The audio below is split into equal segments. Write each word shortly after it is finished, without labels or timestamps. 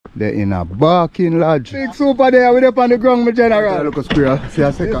They're in a barking lodge. Big super there with up on the ground, my general. Look at squirrel. See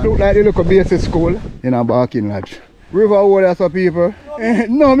a second. It look like they look a basic school in a barking lodge. River water, so people.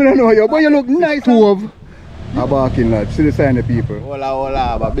 No, I don't know you, but you look nice. Two of a barking lodge. See the sign of people.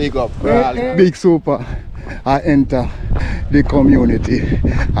 Hola, but big up. Big super. I enter the community.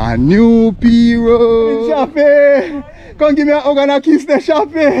 A new Pera. Chappy. Come give me a hug and a kiss the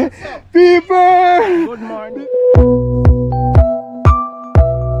Chappy. People. Good morning.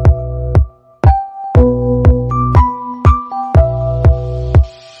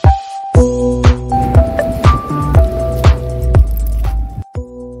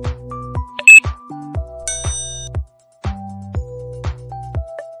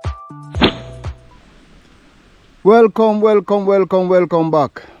 Welcome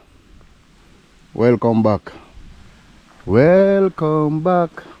back. Welcome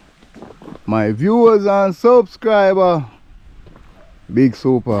back. My viewers and subscribers. Big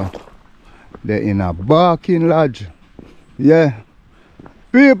super. They're in a barking lodge. Yeah.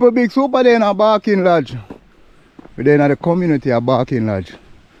 People, big super, they're in a barking lodge. We're in the community a barking lodge.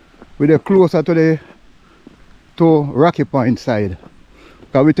 We're closer to Rocky Point side.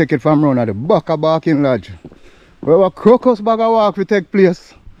 Because we take it from around at the back of barking lodge. Where a crocus bag of walk will take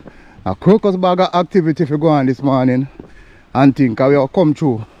place. A crocus bag of activity if you go on this morning and think we will come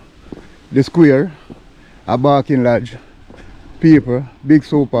through the square, a barking lodge. People, big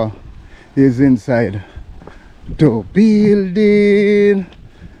super is inside the building.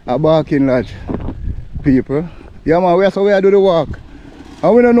 A barking lodge. People. Yeah man, we are so we do the walk.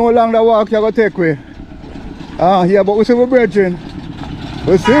 And we don't know how long the walk you're going to take away. Yeah, but we see we brethren.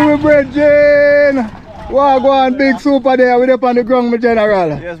 Walk on big super there, we up on the ground, my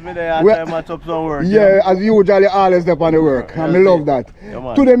general. Yes, me there, I match up some work. Yeah, as usually always up on the work. And I love that.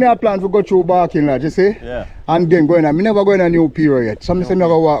 Yeah, today me I plan to go through barking lodge, you see? Yeah. And then going on. Me never going a new Pera yet. Some say me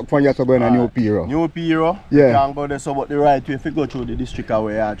go walk from here to going a new Pera. New Pera? Yeah. You can't go there so but the right way if you go through the district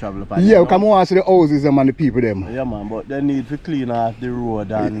away I travel upon. Yeah, come on see the houses them and the people them. Yeah man, but they need to clean off the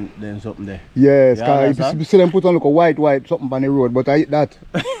road and then something there. Yes, because if you see them put on look a white something on the road, but I hit that.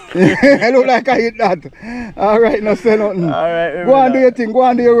 I look like I hit that. Alright, no say nothing. Alright, go on do your thing, go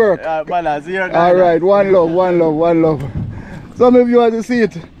on do your work. Alright, one love. Some of you have to see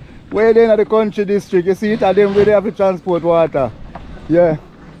it. Where they in the country district, you see it and then where they have to transport water. Yeah.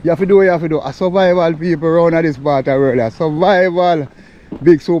 You have to do what you have to do. A survival people around at this part of the world. A survival.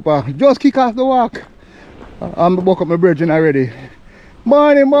 Big super. Just kick off the walk. I'm buck up my bridge already.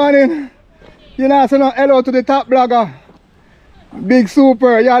 Morning. You know, say no hello to the top blogger. Big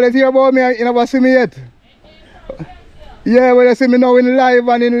super. Y'all let's hear about me. You never see me yet. Yeah, when you see me now in live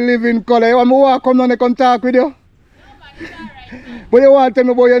and in living color. You want me to walk come down and come talk with you? But you want to tell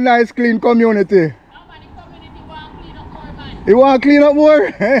me about your nice clean community? You want to clean up more?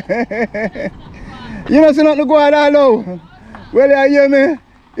 You don't see nothing to go on all now. Well, you hear me?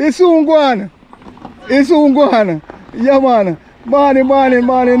 It's soon gone. Yeah man.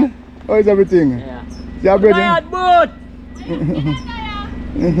 Morning. How is everything? Yeah. Yeah, brother. Boot.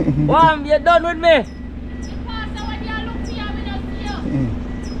 Mom, you done with me?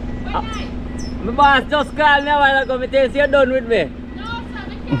 My boss just called me a while ago. Me tell you you're done with me. No, sir,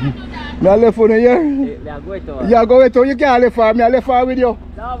 we can't do that. I left for you here? Yeah, go with you. Yeah, go with you. You can't left for me. I left for with you.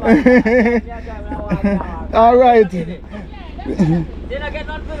 No, man. Alright. Did I get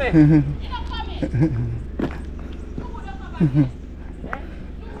none for me?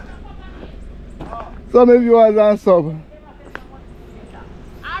 Some of you are on sub.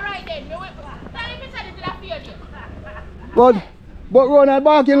 Alright then. But run a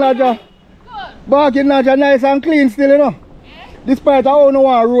barking lodge. Barking lodge nice and clean still, you know. Eh? Despite I don't know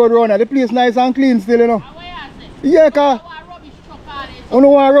one road runner, the place nice and clean still, you know. Yeah, cause I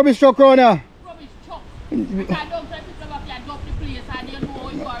don't want rubbish truck around here. Rubbish truck. Because don't try to come up here and dump the place and you know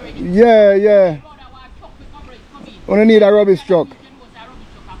you already. Yeah. I don't need a rubbish truck.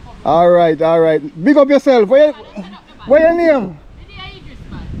 Alright. Big up yourself. Where your name?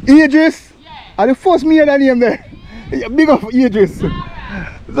 Idris? Yeah. And the first me hear that name there. Big up Idris.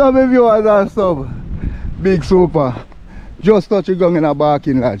 Some of you are sub. Big super. Just touch your gun in a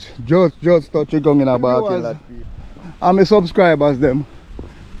barking lodge. Just touch your gun in a barking lodge. And my subscribers them.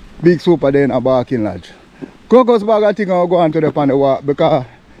 Big super there in a barking lodge. Crocus bag I think I'll go on to the pan walk because I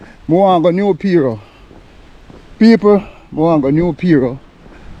want to go new Pera. People, I want to go new Pera.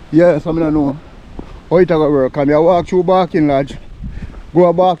 Yeah, some don't know how it will work. I walk through barking lodge, go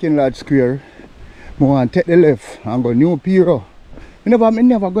a barking lodge square. I want to take the left and go new Pera. I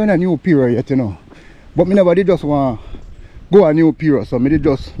never go in a new Pera yet, you know. But I never did just want to go a new Pera. So I did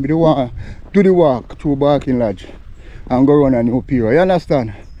want to do the walk through barking lodge and go run a new Pera. You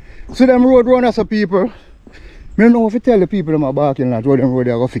understand? So them road runners of people, I don't know if you tell the people them are barking that what them road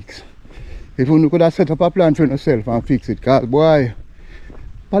they are going to fix. If you could have set up a plan for yourself and fix it, because boy,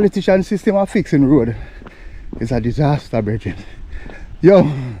 politician system of fixing road is a disaster, brethren. Yo,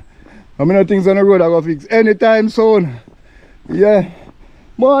 I mean things on the road are going to fix anytime soon. Yeah.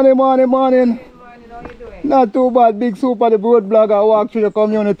 Morning. Morning, how you doing? Not too bad, Big Super, the road blogger, walk through the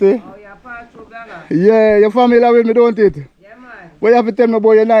community. Oh, you're a part through blogger? Yeah, your family with me, don't it? Yeah, man. What you have to tell me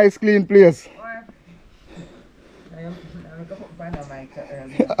about your nice, clean place?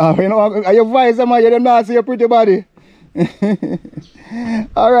 You know, your voice, man, you don't know, see your pretty body.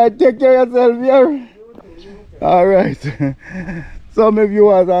 Alright, take care of yourself, yeah? Alright. Some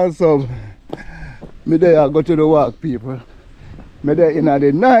viewers and sub. Me there go to the work, people. Me there in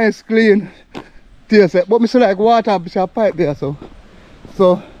the nice, clean taste. But me see like water, see a pipe there, so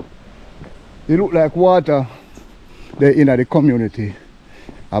it look like water there in the community,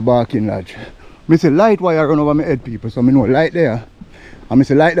 a barking lodge. Me see light wire run over my head, people, so me know light there. And me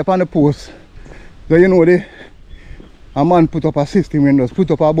see light up on the post. So you know a man put up a system and just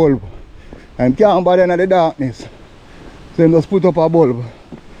put up a bulb. And can't bother in the darkness. So he just put up a bulb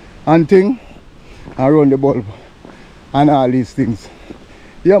and thing and run the bulb and all these things.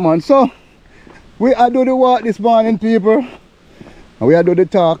 Yeah, man, so we are do the work this morning, people. And we are do the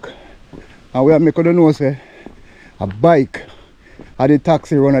talk. And we are making the know say a bike at the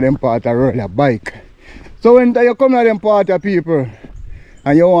taxi run of them part of road, a bike. So when you come to them part of people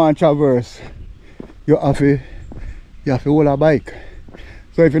and you want to traverse, you have to hold a bike.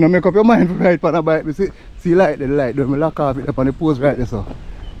 So if you don't make up your mind to ride on a bike, you see light, the light, don't lock off it up on the post right there, so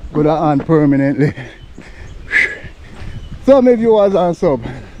go on permanently. So my viewers and sub,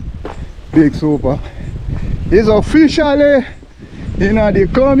 Big Super is officially in the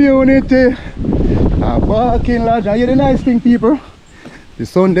community, a barking lodge. And you the nice thing, people, the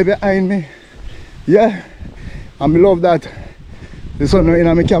sun there behind me, yeah, and I love that the sun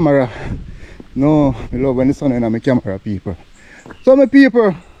in my camera. No, I love when the sun in my camera, people. So my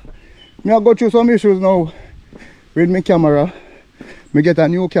people, I go through some issues now with my camera. I get a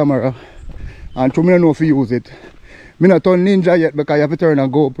new camera and I don't know if you use it. I not turn Ninja yet because I have to turn a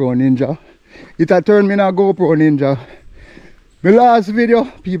GoPro Ninja. It a turn me in a GoPro Ninja. My last video,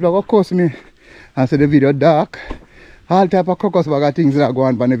 people are going to cuss me and say the video dark. All type of crocus bag of things that go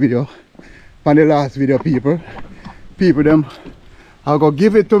on the video. On the last video, people them are going to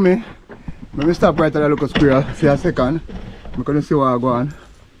give it to me. Let me stop right at the local square, see a second. I'm going to see what I go on.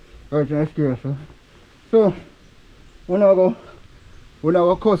 Right in the square, so. So, when I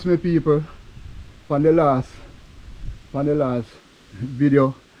go cuss me, people, on the last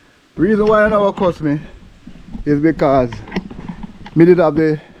video. The reason why I never cuss me is because me did have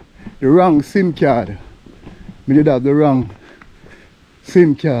the wrong SIM card. Me did have the wrong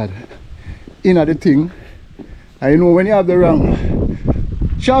SIM card in the thing. I know when you have the wrong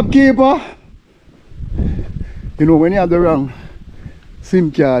shopkeeper, you know when you have the wrong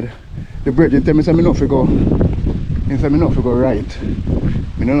SIM card, the brethren tell me say me not to go. He said me not to go right.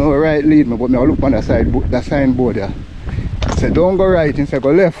 I don't know where right lead me, but I look on the signboard there. He said don't go right, he said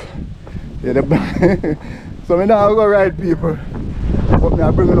go left. Yeah, so I don't go right, people. But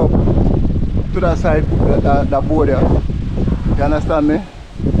I bring it up to that side, that board there. You understand me?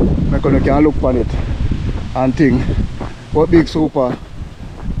 I can look on it and think what Big Super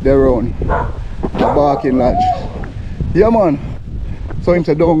they're around the barking lodge. Yeah, man. So him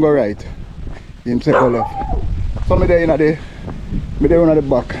said don't go right. Him said go left. So me there in the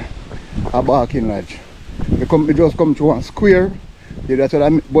back a barking lodge. Me just come to one square. Yeah, that's what I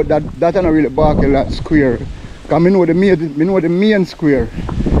mean, but that's not really barking lodge square. Cause me know the main square.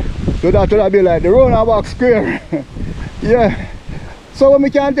 So that would be like the roundabout square. Yeah. So when me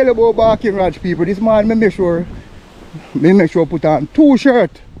can tell you about barking lodge, people, this man me make sure put on 2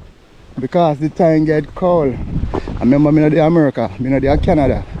 shirts because the time get cold. I remember I'm in America, I'm in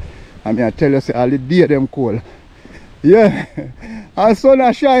Canada, and I tell you say all the day them cold. Yeah. And sun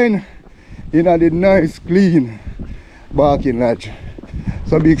a shine in the nice clean barking lodge.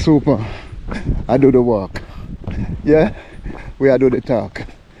 So Big Super, I do the work. Yeah, we are do the talk.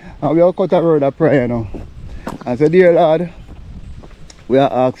 And we are cut a road of prayer now. And say, dear Lord, we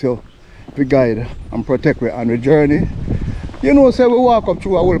are ask you to guide and protect me on the journey. You know, say we walk up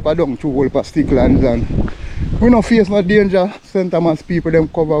through a whole pa down, through a whole pa sticklands, and we don't face no danger. St.Thomas people them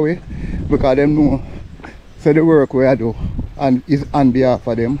cover we because them know say the work we I do and is on behalf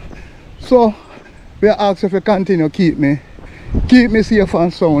of them. So we are asked if you continue keep me safe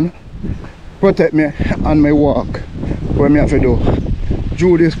and sound, protect me on my walk what me have to do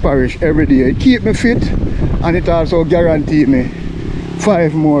through this parish every day. It keep me fit and it also guarantee me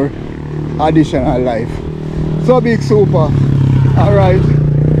 5 more additional life. So Big Super. Alright.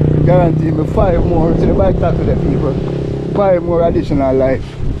 Guarantee me 5 more. See the bike talk to the people. 5 more additional life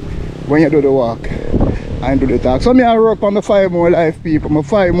when you do the walk and do the talk. So me I work on the 5 more life people. My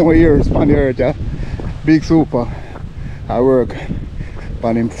 5 more years on the earth. Yeah? Big Super. I work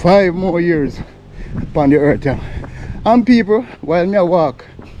on him 5 more years on the earth. Yeah? And people, while me I walk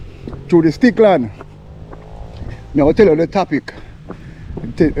through the stick land, me I will tell you the topic.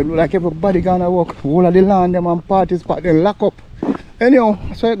 Like everybody gonna walk all of the land them and party spot then lock up. Anyhow,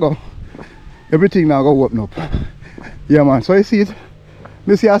 so it go. Everything now go open up. Yeah man, so you see it?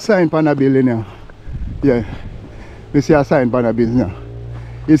 Me see a sign on the building now. Yeah. Me see a sign on the building now.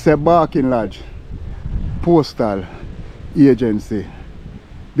 It's a Barking Lodge Postal Agency.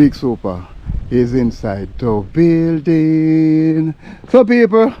 Big Super is inside the building. So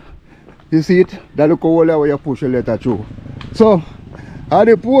people, you see it? That look all where you push a letter through. So at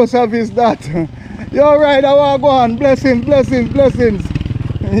the post office that. You're right, I want to go on. Blessings, blessings, blessings.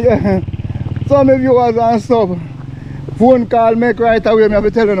 Yeah. Some of you viewers and stuff. Phone call make right away, me have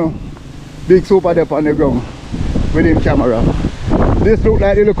to tell you now. Big Super there on the ground with him camera. This look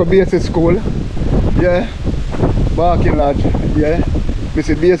like the local basic school. Yeah. Barking Lodge. Yeah. This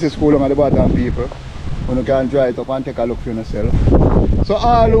is basic school at the bottom people. You can drive it up and take a look for yourself. So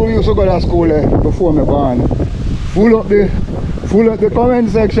all who used to go to school before me born, full up the comment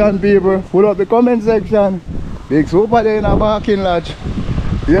section people. Full up the comment section. Big Super there in a Barking Lodge.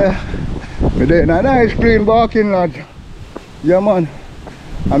 Yeah. Me there in a nice clean Barking Lodge. Yeah man.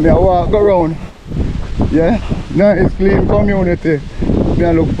 And me I walk around. Yeah. Nice clean community. Me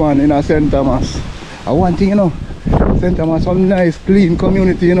I look fun in a St. Thomas. And one thing you know, St. Thomas some nice clean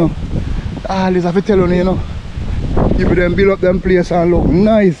community you know. All this I have to tell you know. People them build up them place and look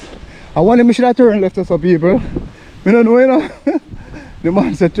nice. I want them should have turn left to some people. Me don't know you know. The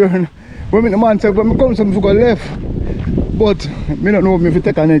man said turn. When the man said when me come some go left. But me don't know if me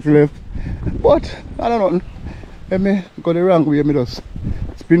take a next left. But I don't know. Let me go the wrong way, me just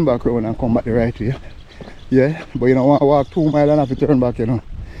spin back around and come back the right way. Yeah, but you know want to walk 2 miles and have to turn back, you know.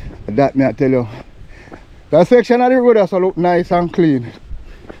 That me I tell you. That section of the road also look nice and clean.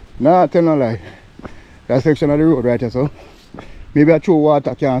 Nah, tell no lie. That section of the road right here, so maybe I throw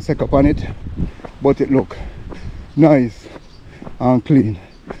water can suck up on it, but it look nice and clean.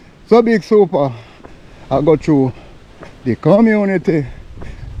 So Big Super, I go through the community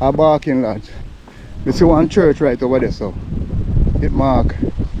of Barking Lodge. You see one church right over there, so it mark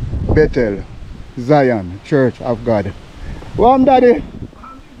Bethel Zion Church of God. Well, I'm daddy.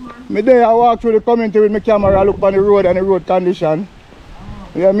 Me there I walk through the community with my camera, I look on the road and the road condition.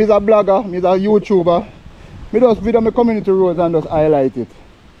 Yeah, me's a blogger, me's a YouTuber. Me just video my community roads and just highlight it.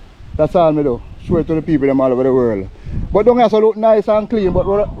 That's all me do. Show it to the people them all over the world. But don't have to look nice and clean, but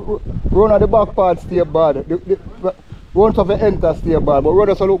run at the back part stay bad. The roads of the enter stay bad, but road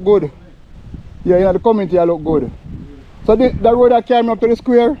also look good. Yeah, in the community I look good. So the road that came up to the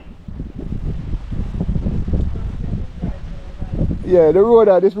square. Yeah, the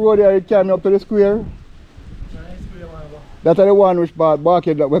road this road here it came up to the square. That's the one which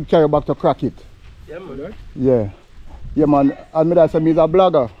Barking that we carry back to Crockett. Yeah, man. Yeah. Yeah man, and me that say me's a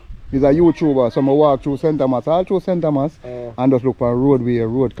blogger. He's a YouTuber, so I walk through St. Thomas, all through St. Thomas and just look for roadway,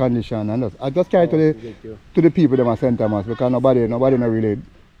 road condition and I just carry to the people them at St. Thomas because nobody not really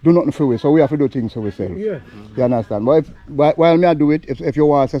do nothing for us, so we have to do things for ourselves. Yeah. You understand? But while me I do it, if you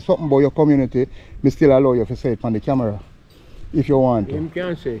want to say something about your community, me still allow you to say it on the camera. If you want to. You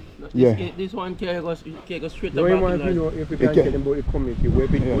can say. Yeah. This one can go straight no, to Barking Lodge. You know, if you can tell them about the community, where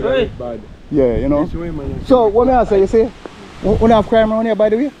big good and bad. Yeah, you know. So what may I say, you see? We have crime around here by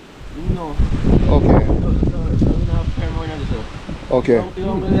the way? No. Okay. We don't have crime around here, sir. Okay. You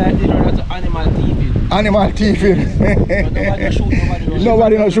know, that's animal thieving. Animal thieving.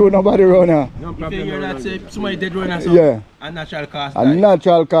 Nobody not shoot nobody around here. If you hear that say somebody dead around here, so yeah. A natural cause. A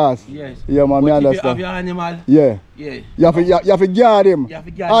natural cause. Yes. Yeah man, me understand. If you have your animal, yeah. Yeah. You have to guard him. You have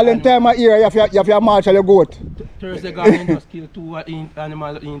to guard all them time of year you have to march on your goat. Thursday garden just kill 2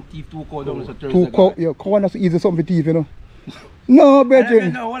 animal in thief 2 cow down so Thursday. 2 cow, yeah, cow is easy something for thief, you know. No,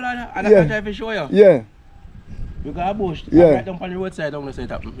 brethren. No, hold on. I don't try to show you. Yeah. You got a bush. Yeah. Right down on the roadside down the side.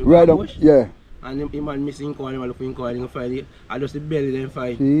 Right down, yeah. And the man missing cow, animal looking cow, and find it. I just the belly then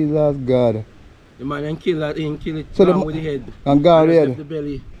find. Jesus God. The man then kill it so with the head. And gone head. The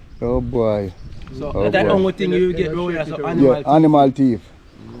belly. Oh boy. So that's the only thing you get around here, so animal thief. Animal thief.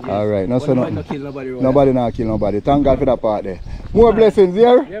 Yes. Alright, no so Nobody not kill nobody. Nobody not kill nobody. Thank God for that part there. More blessings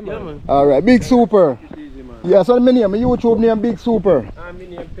here? Yeah, man. Alright, Big Super. Yeah, so my name, my YouTube name Big Super. I'm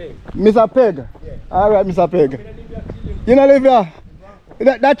in Peg. Mr. Peg? Yeah. Alright, Mr. Peg. You know live here?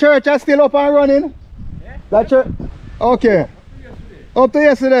 That church is still up and running? Yeah. That church? Okay. Up to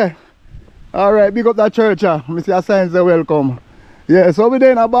yesterday. Alright, big up that church. Mr. SENZER, welcome. Yeah, so we're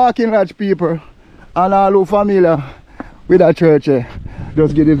there in a barking lodge, people. And all who familiar with that church.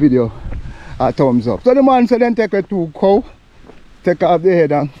 Just give the video a thumbs up. So the man said then take a 2 cow, take off the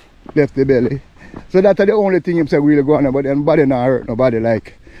head and left the belly. So that's the only thing he said really go on, but then body not hurt nobody,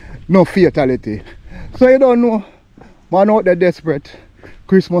 like no fatality. So you don't know, man out there desperate.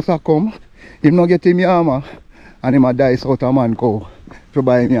 Christmas a come, him not get him armor and him a dice out a man cow to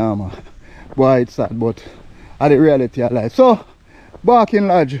buy him armor. Boy, it's sad, but at the reality of life. So Barking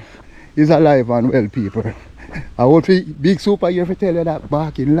Lodge is alive and well, people. I want to Big Super here to tell you that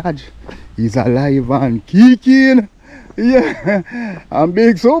Barking Lodge is alive and kicking. Yeah, and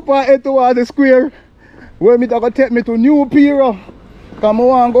Big Super head towards the square where me going to take me to New Pera. Come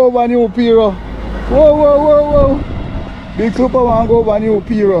on, go over New Pera. Whoa, whoa, whoa, whoa. Big Super want to go over New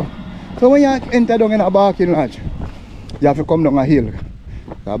Pera. So when you enter down in a Barking Lodge, you have to come down a hill.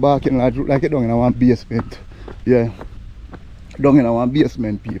 The Barking Lodge look like it down in one basement. Yeah, down in one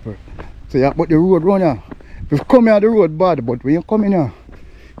basement, people. So you put the road run here. If you come here, the road bad, but when you come in here,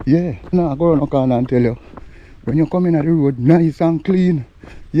 yeah, nah, go around the corner and tell you. When you come in at the road, nice and clean.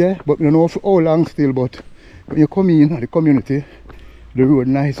 Yeah, but you don't know for how long still, but when you come in the community, the road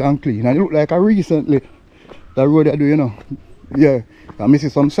nice and clean. And it look like recently, the road I do, you know. Yeah, I see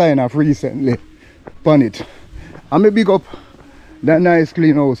some sign of recently on it. I'm a big up that nice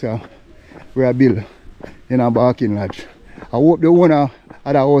clean house here where I build in a Barking Lodge. I hope the owner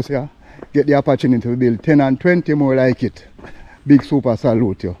of the house here get the opportunity to build 10 and 20 more like it. Big Super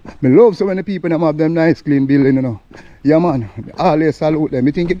salute you. I love so many people that have them nice clean building, you know. Yeah man, always salute them.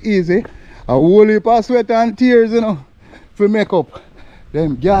 I think it's easy. A whole heap of sweat and tears, you know, for make up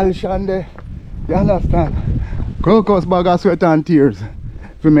them girls and there. You understand? Crocus bag of sweat and tears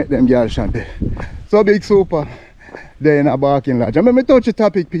for make them girls and there. So Big Super there in a Barking Lodge. I mean, touch the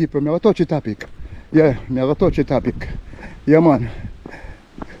topic, people. I touch the topic. Yeah, I touch the topic. Yeah man.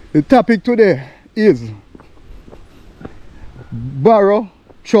 The topic today is borrow,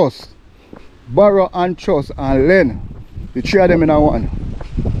 trust. Borrow and trust and learn. The three of them in a one.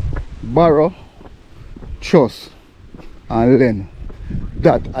 Borrow, trust and learn.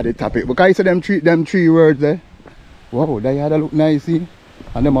 That are the topic. Because I see them three words there. Wow, they had a look nice, see?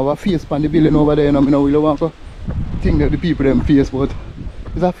 And them have a face on the building over there, you know, I don't really want to think that the people them face, but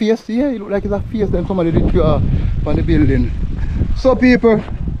it's a face, yeah, it look like it's a face then somebody did draw on the building. So people,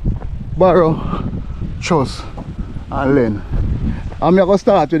 borrow, trust and learn. I'm going to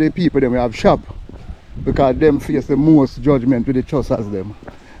start with the people them we have shop, because them face the most judgment with the trust as them.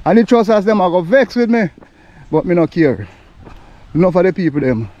 And the trust as them are going to vex with me, but me not care. Enough of the people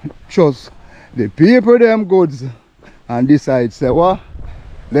them trust the people them goods and decide say what,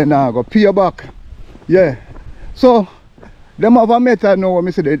 then I go pay you back. Yeah. So them have a method now where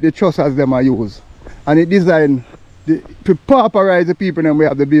me say the trust as them are use. And it designed to pauperize the people them we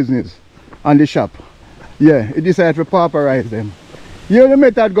have the business and the shop. Yeah, it decided to pauperize them. Here the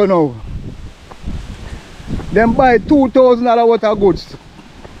method go now. Them buy $2,000 worth of goods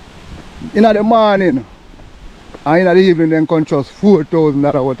in the morning. And in the evening then can trust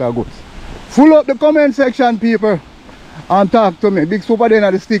 $4,000 worth of goods. Full up the comment section, people, and talk to me. Big Super then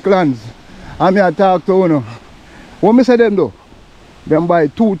at the Sticklands. And me I talk to you. What me say them though? Them buy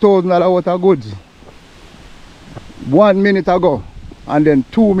 $2,000 worth of goods 1 minute ago, and then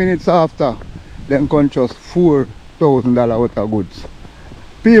 2 minutes after them can trust $4,000 worth of goods.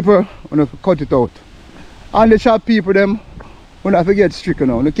 People, we have to cut it out. And the shop people them, we have to get strict, you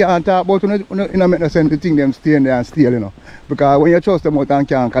know. You can't talk about it, you know, make no sense to think them stay in there and steal, you know. Because when you trust them out and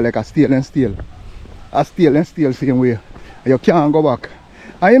can't collect a steal and steal. A steal and steal same way. You can't go back.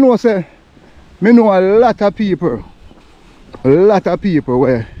 And you know, say, me know a lot of people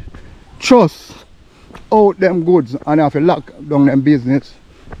where trust out them goods and have to lock down them business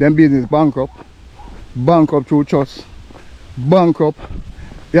bankrupt through trust, bankrupt.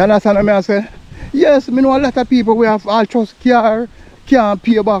 You understand what I say? Yes, me know a lot of people we have all trust car, can't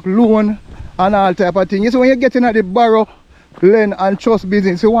pay back loan and all type of things. So when you get in the borrow, lend and trust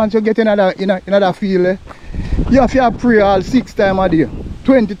business, so once you get in another field, you have to pray all 6 times a day,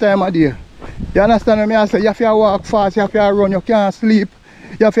 20 times a day. You understand what I say? You have to walk fast, you have to run, you can't sleep,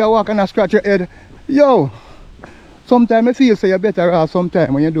 you have to walk and scratch your head. Yo, sometimes I feel say you're better off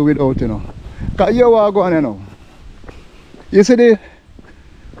sometimes when you do without, you know. Because you are going, you know. You see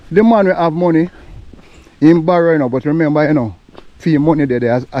the man will have money, him borrow, you know, but remember, you know, fee money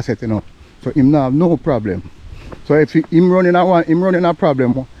there as asset, you know. So him not have no problem. So if him running a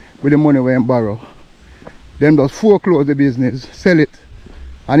problem with the money where him borrow, then just foreclose the business, sell it,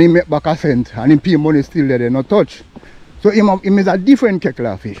 And he make back a cent and he pay money still there, they no touch. So him is a different kettle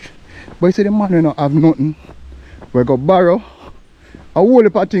of fish. But you see the man will not have nothing. We go borrow. A whole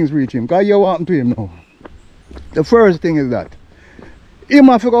heap of things reach him. Because you what happened to him now. The first thing is that him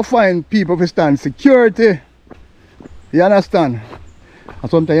have to go find people to stand security. You understand?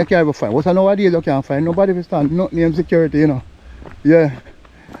 And sometimes you can't even find. What's nowadays you can't find nobody to stand nothing in security, you know. Yeah.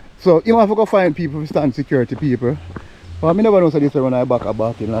 So him have to go find people to stand security people. But I never know so this when I back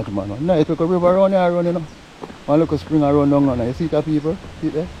in that man. No, it's like a river around here run, you know. One look a spring around down there. You see that people? See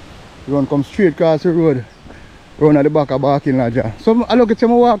there? You run come straight across the road. Run at the back of Barking Lodge. So I look at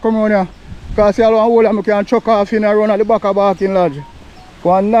some walk come around here. Because I don't I can chuck off in and run at the back of Barking Lodge.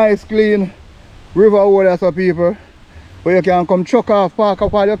 One nice clean river water so people. Where you can come chuck off, park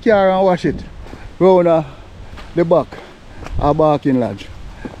up all your car and wash it. Round the back of Barking Lodge.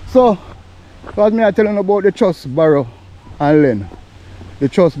 So as me I telling about the trust borrow and lend. The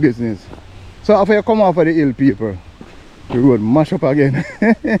trust business. So after you come off of the hill people, the road mash up again.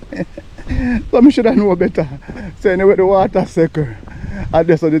 So I should have know better. So anyway the water second. And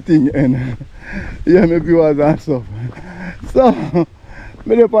that's how the thing end. Yeah, my viewers and stuff. So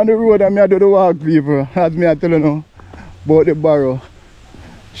me up on the road and I do the walk people. As me I tell you now about the borrow,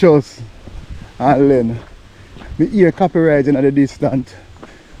 trust and lend. Me hear copywriting at the distance.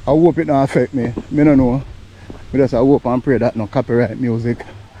 I hope it don't affect me. Me don't know. I just hope and pray that no copyright music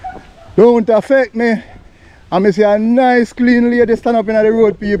don't affect me. And I see a nice clean lady stand up in the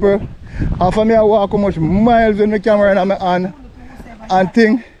road people. And for me I walk how much miles with my camera in my hand and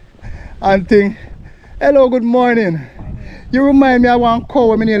think. Hello, good morning. You remind me of one cow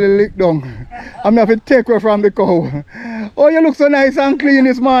when I nearly licked down. And I have to take her from the cow. Oh, you look so nice and clean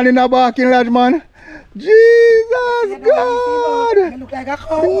this morning in the Barking Lodge, man. Jesus God! You look like a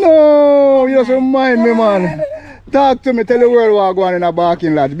cow. No, you just remind me, man. Talk to me, tell the world what going on in a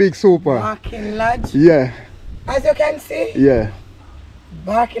Barking Lodge. Big super. Barking Lodge? Yeah. As you can see, Yeah.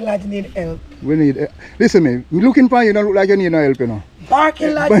 Barking Lodge need help. We need help. Listen me, looking for you don't look like you need no help, you know.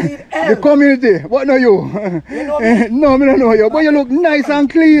 Barking Lodge need The help. community, what know you? You know me? No, me don't know you, but you look nice and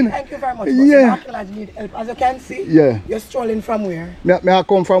clean. Thank you very much. Yeah. Barking Lodge need help. As you can see, Yeah. you're strolling from where? Me I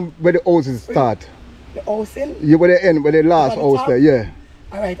come from where the houses start. The housing? Yeah, where they end, where the last At the house top? there, yeah.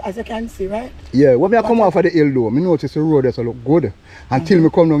 Alright, as you can see, right? Yeah, when I come off of the hill though, I notice the road there so look good. Until me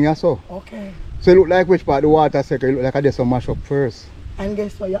come down here so. Okay. So it look like which part the water second, it look like I did some mash up first. And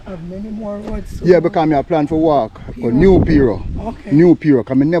guess what? You have many more roads. Yeah, because I plan for walk. Or New Pera. Okay. New Pera,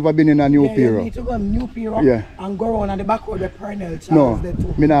 because I never been in a New Yeah, you Pera. need to go New Pera Yeah. and go around on the back road the Pernell Charles No, there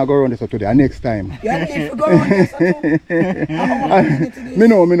too. me not go around this today, next time. You need to go around this too. Me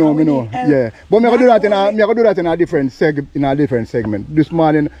know. Yeah. But me I do that in a different segment. This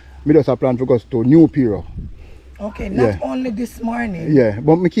morning me just a plan to go to New Pera. Okay, not only this morning. Yeah,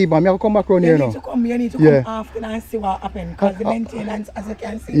 but me keep on, me come back around You here need now. to come, you need to come after and see what happened. Because the maintenance, as you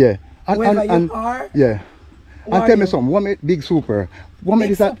can see, Yeah. wherever you are. Yeah. And tell me something, what made Big Super? What made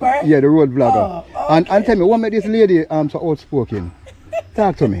Big this Super? Yeah, the road vlogger. Oh, And tell me, what made this lady so outspoken?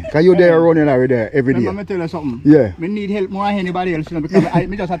 Talk to me. Because you're there running over there every day. Let me tell you something. Yeah. Me need help more than anybody else, you know, because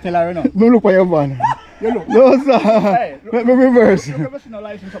me just have to tell her, you know. No look for your van. You look. No sir. Hey, look. Let me reverse. You ever seen no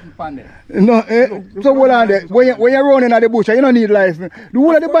license up in pan there? No, so hold on there. When you're running at the bush, you don't need license. The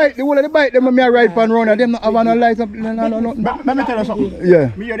whole of the bike, them me ride pan running, them not have no license. No. Let me tell you something.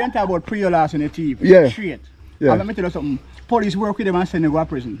 Yeah. Me hear them talk about pre-last in the thief. Yeah. Straight. Yeah. And let me tell you something. Police work with them and send them to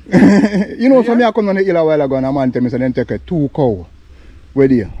prison. You know, so me I come on the hill a while ago and a man tell me so then take a 2 cow. Where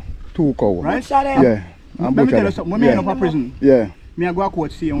there? 2 cow. Right? Yeah. Let me tell you something. When me end up in prison, Yeah. me I go to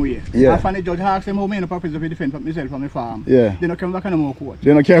court same way. Yeah. And the judge ask them how me end up in prison to defend myself from the farm. Yeah. They don't come back no more court.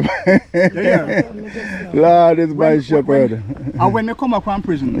 They don't care. You hear? Lord is my shepherd. And when me come back from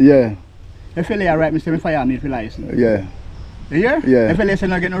prison, Yeah. the fella write me say me fire me for license. Yeah. You hear? Yeah. The fella say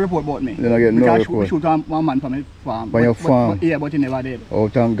not get no report about me. They don't get no because report. shoot one man from my farm. From your farm. Yeah, but he never did. Oh,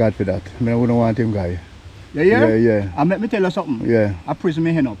 thank God for that. I wouldn't want him guy. You hear? Yeah. And let me tell you something. Yeah. I prison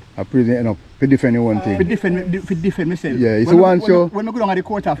me hand up. I prison up to defend you one To thing. defend myself. Yeah, it's when once you- when I go down at the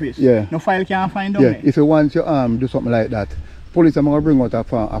court office, Yeah. no file can't find down Yeah, there. if you want to do something like that, police are going to bring out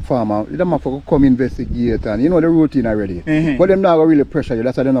a farmer, they have to come investigate and you know the routine already. But them not really pressure you,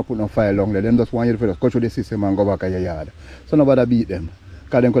 that's why they not put no file long there. Them just want you to just go through the system and go back at your yard. So nobody beat them.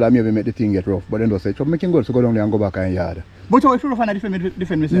 Because them could have maybe make the thing get rough, but then they say, make him go down there and go back at your yard. But how if you find a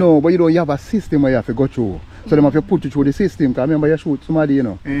defend myself? No, but you don't, you have a system where you have to go through. So them have to put you through the system, because remember you shoot somebody, you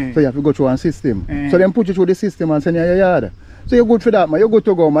know. So you have to go through a system. So them put you through the system and send you to your yard. So you're good for that, man. You're good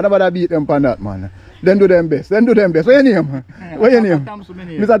to go, man. Never beat them on that, man. Then do them best. Then do them best. What your name? What your name?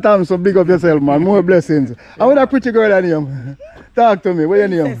 Mr. Thompson, big up yourself, man. More blessings. I want a pretty girl that name. Talk to me. What your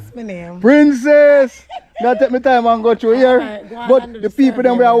name? Princess, my name. Princess. Now take me time and go through here. Alright, go on But and do the the people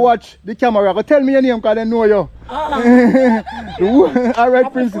them survey. will watch the camera. Go tell me your name because they know you. Alright,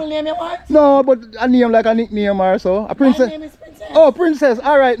 What Princess. full name you want? No, but a name like a nickname or so. A My princess. name is Princess. Oh, Princess.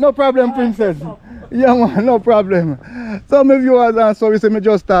 Alright, no problem, Princess. Yeah, man, no problem. So, my viewers and so we say me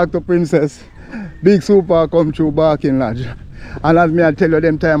just talk to Princess. Big Super come through Barking Lodge. And as me I tell you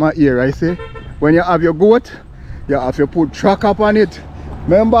them time of year, I say, when you have your goat, you have to put track up on it.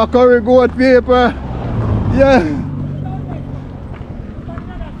 Remember curry goat paper? Yeah.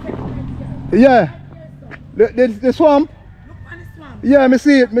 Yeah. The swamp? Look on the swamp. Yeah, me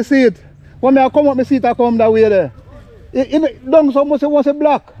see it. When I come up, me see it I come that way there. Down so much it was a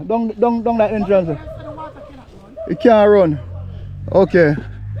block. Down that entrance. So the water cannot run. It can't run. Okay.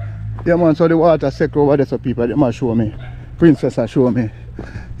 Yeah man, so the water sector over there so people they must show me. Princess will show me.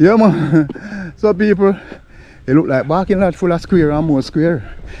 Yeah man. So people, it look like Barking Lodge full of square and more square.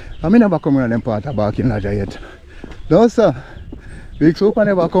 I mean never come around them part of Barking Lodge yet. No sir. Big Super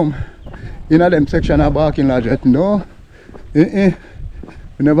never come in them section of Barking Lodge yet. No. We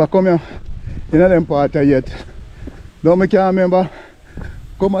never come here in them part yet. No, I can't remember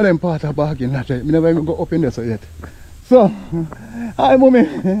come at them part of Barking Lodge. I never even go up in there so yet. So, hi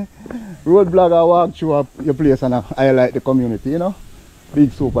mommy. Road blogger walk through your place and I highlight the community, you know.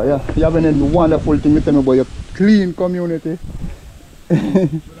 Big Super, yeah. You have any wonderful thing to tell me about your clean community.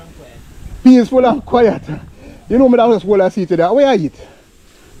 Peaceful and quiet. You know me that was what I see today. Where I eat?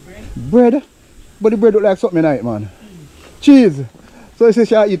 Bread. But the bread look like something nice, man. Cheese. So she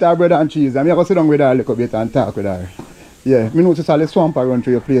say she eat her bread and cheese. I'm going to sit down with her a little bit and talk with her. Yeah, I notice all the swamp around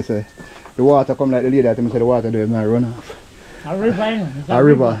through your place. The water come like the lady that say the water there is not run off. A river, you know. It's A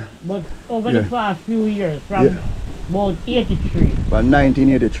river. But over the past few years, from about 83, But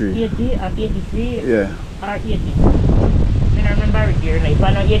 1983. 80 and 83, Yeah. or 80. I remember it here, like,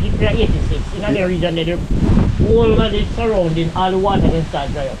 but now 83 or 86, in the region, the whole of the surrounding, all the water can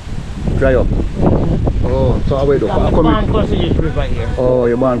start dry up. Dry up. Oh, so I wait up. I I'm come born in. close to this river here. Oh,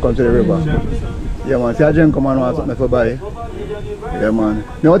 your man come to the river. Yeah man, see a drink come on want something for buy. Yeah man.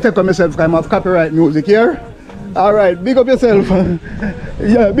 Now I take on myself because I have copyright music here. Alright, big up yourself.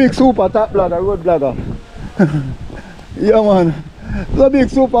 Yeah, Big Super top blogger, road blogger. Yeah man. So Big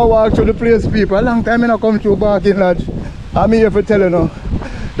Super walk through the place people. A long time I come through Barking Lodge. I'm here for telling you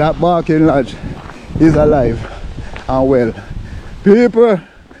that Barking Lodge is alive and well. People,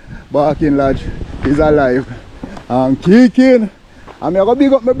 Barking Lodge is alive and kicking. I'm going to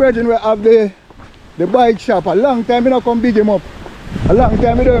big up my brethren who have the bike shop. A long time I don't come big him up. A long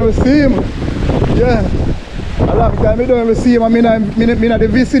time I don't even see him. Yeah. A long time I don't even see him. I'm in the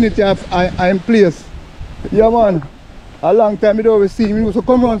vicinity of I'm place. Yeah man. A long time I don't even see him. He used to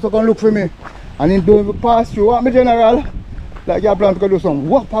come around to come look for me. And he don't pass through. What my general? Like you plan to go do some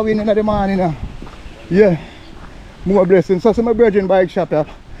walk away in the morning. Yeah. More blessings. So my brethren bike shop here.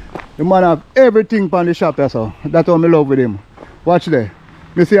 The man have everything on the shop here, so that's how I love with him. Watch there.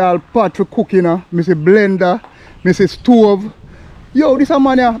 I see all pot for cooking, I see blender, I see stove. Yo, this a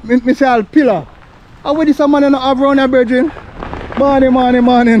man here, I see all pillar. How would this a man not have around here, brethren?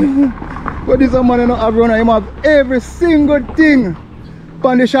 Morning. But this a man not have around here, he have every single thing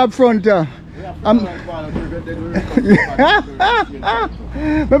on the shop front here.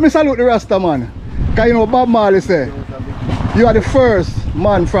 Let me salute the Rasta man. Because you know Bob Marley say, you are the first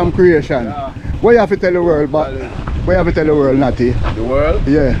man from creation. Yeah. What you have to tell the world, but what you have to tell the world, Natty? The world?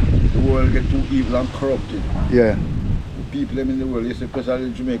 Yeah. The world get too evil and corrupted. Yeah. The people in the world, especially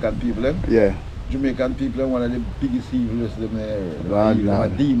the Jamaican people, yeah. Jamaican people are one of the biggest evils in the area. Them are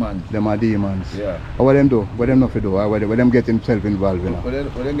demons. Them are demons. Yeah. What them do? What them not to do? What them get themselves involved in? What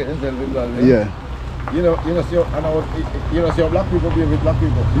them get themselves involved in? Yeah. You know, see how black people deal with black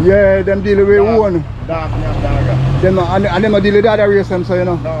people. Yeah, them deal with one. Dark and darker. Them not, and them not deal with the other race them, so you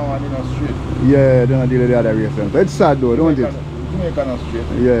know. No, and they're not straight. Yeah, they not deal with the other race them. So it's sad though, don't it? Jamaica not straight.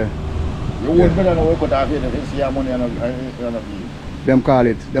 Yeah. You won't better know what out here, they see your money and not them call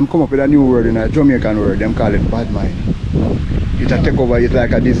it, them come up with a new word in a Jamaican word, them call it bad mind. It a take over, it's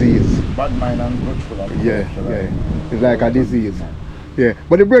like a disease. Bad mind and grudgeful. Yeah. It's like a disease. Yeah.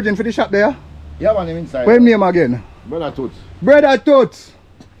 But the virgin for the shop there? Yeah, man, inside. What's your name again? Brother Toots. Brother Toots.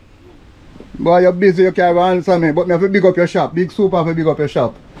 Boy, you're busy, you can't answer me. But me have to big up your shop. Big Super have to big up your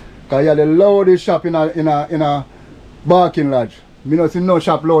shop. Because you're the loudest shop in a Barking Lodge. Me not see no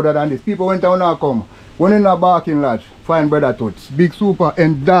shop louder than this. People went down now come. One in a Barking Lodge, find Brother Toots. Big Super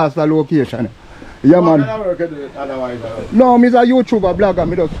endorse the location. Yeah, man. Otherwise, No, I'm a YouTuber, blogger.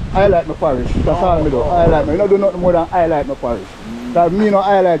 Me just highlight my parish. That's all me do. Highlight me. I don't do nothing more than highlight my parish. Because me not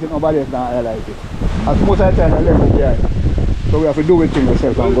highlight it, nobody else don't highlight it. As most of the time I learn it behind. So we have to do it things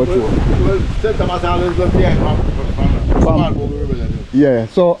ourselves and go through. Well, St.Thomas always left behind. Yeah,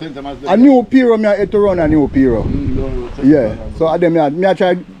 so a new Pera, me had to run a new Pera. Yeah, so I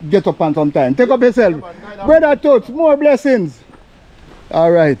try to get up on some time. Take up yourself. Brother Toots, more blessings.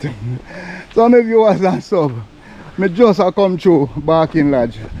 Alright. So my viewers and sub, me just come through Barking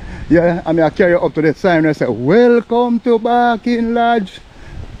Lodge. Yeah, and I carry up to the sign and say, welcome to Barking Lodge.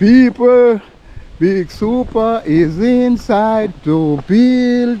 People, Big Super is inside the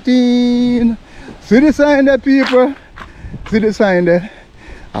building. See the sign there, people? See the sign there?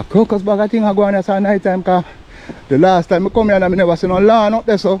 A crocus bag I think I go on at night time, because the last time I come here and I never see no lawn up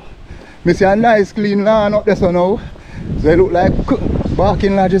there, so I see a nice clean lawn up there so now. So it look like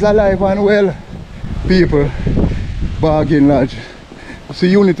Barking Lodge is alive and well. People, Barking Lodge. See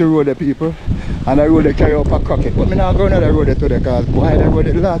Unity Road there, people. And the road they carry up a crockett. But I not go on the road there today, because boy, the road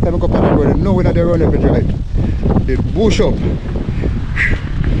the last time I go up on the road, no one had the road there to drive. It bush up.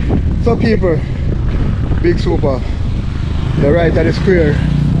 So people, Big Super, the right of the square,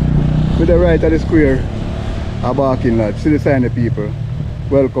 with the right of the square, a Barking Lodge. See the sign of people.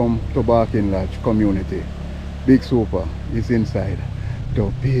 Welcome to Barking Lodge community. Big Super is inside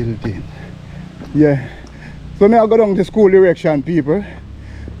the building. Yeah. So now I go down to school direction, people.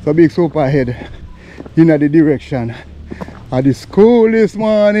 So Big Super head in the direction of the school this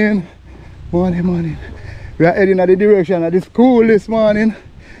morning. Morning. We are heading in the direction of the school this morning.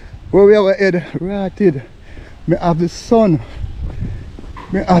 Where we are head rotted. Me have the sun.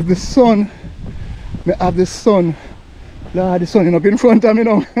 Me have the sun. Lord, the sun end up in front of me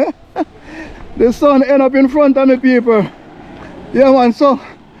now. The sun end up in front of me, people. Yeah, man, so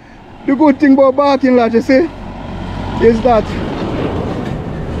the good thing about Barking Lodge, you see, is that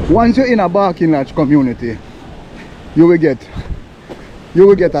once you're in a Barking Lodge community, you will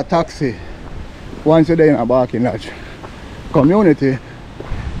get a taxi. Once you're there in a Barking Lodge community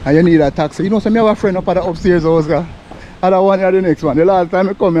and you need a taxi. You know, so I have a friend up at the upstairs house, other one or the next one. The last time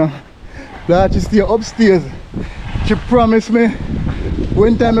I come here, that she stay upstairs. She promised me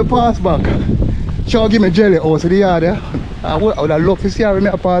when time I pass back, she'll give me jelly out of the yard. I would have loved to see her when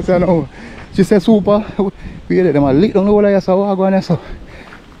I pass her now. She said, Super, we let them a lick down the whole of so I go on there. So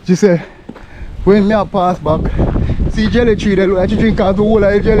she said, when I pass back, see jelly tree, they look like she drink out the whole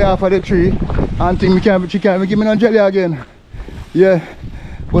of the jelly off of the tree and think she can't give me no jelly again. Yeah.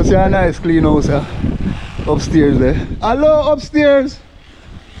 But see a nice clean house upstairs there. Hello upstairs!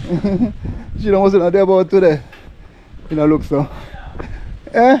 She don't wasn't there about today. You know, look so.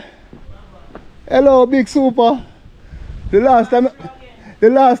 Eh? Hello, Big Super. The last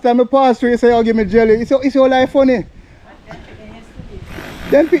time I passed through, you say, "Oh, give me jelly." Is your life funny?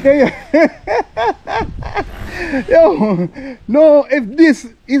 Then pick there. Yo, no, if this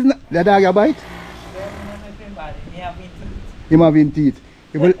is not the dog a bite? Him having teeth.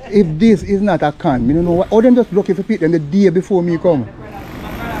 Well, if this is not a can, I don't know what. Or them just lucky to pick them the day before me come.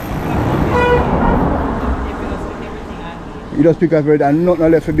 You just pick up everything and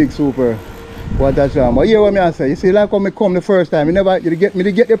nothing left for Big Super. What that's wrong. But hear what I say. You see, like when I come the first time, you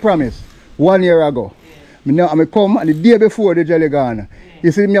get the promise 1 year ago. I come and the day before the jelly gone.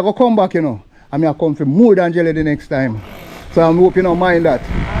 You see, I go come back, you know. And I come for more than jelly the next time. So I'm hoping you don't mind that.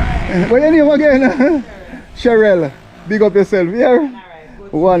 But your name again? Cheryl. Big up yourself. Yeah?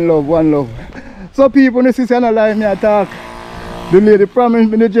 One love. So people, this is another line me attack. The lady promised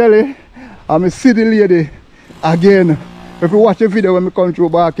me the jelly. And I see the lady again. If you watch the video when I come through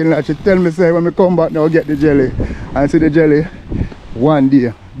Barking Lodge, she tell me say when I come back now get the jelly. And I see the jelly 1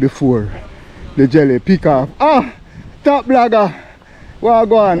 day before the jelly pick up. Ah! Top blogger. What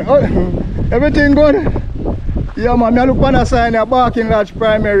go on? Oh, everything good? Yeah man, I look on the sign here, Barking Lodge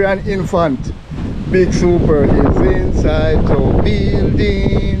Primary and Infant. Big Super is inside the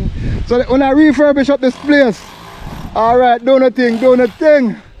building. So when I refurbish up this place, alright, do nothing.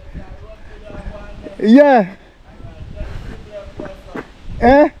 Yeah.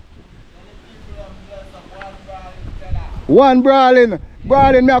 Eh? One brawling, me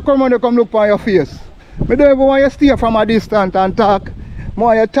I come on to come look on your face. I don't even want you to stay from a distance and talk.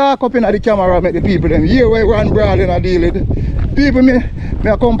 More you talk up in the camera, make the people them hear where one brawling I deal with. People me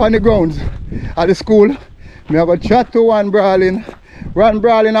I come on the grounds at the school. Me I go chat to one brawling. One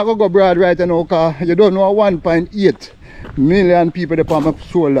brawling I go broad right now because you don't know 1.8 million people upon my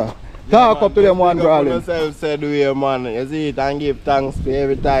shoulder. Talk up to them one brawling. Yourself said we man. You see it and give thanks for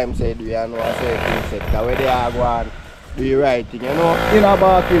every time said we and what say things said. Because where they are going, Do the right thing, you know? In a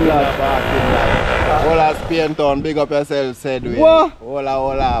barking lodge. Hola Spain Town, big up yourself, said we. What?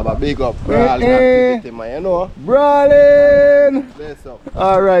 Hola, but big up. Brawling activity, man, you know? Brawling! Bless up.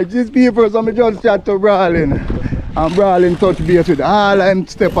 Alright, these people, so me just chat to Brawling. And Brawling touch base with all them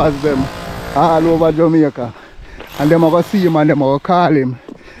steppers them all over Jamaica. And them are going to see him and them are going to call him.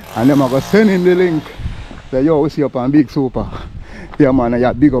 And them are going to send him the link. Say, yo, we see up on Big Super. Yeah, man,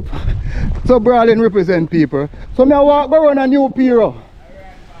 yeah, big up. So Brawling represent people. So me I walk go run a new Pera.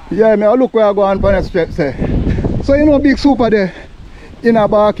 Yeah, me I look where I go on the stretch say. So you know Big Super there in a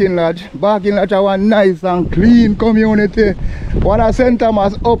barking lodge. Barking lodge are one nice and clean community. One of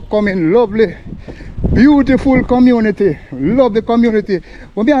St.Thomas upcoming, lovely, beautiful community. Love the community.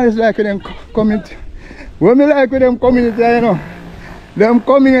 When me always like with them community. When me like with them community, you know. Them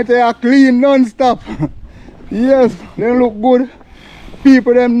community are clean non-stop. Yes, they look good.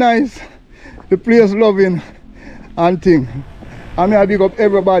 People them nice. The place loving and thing. And I big up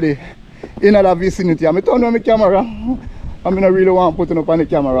everybody in that vicinity. I turn on my camera. I don't really want to put it up on the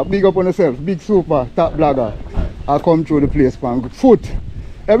camera. Big up on yourself. Big Super, top blogger. I come through the place on foot.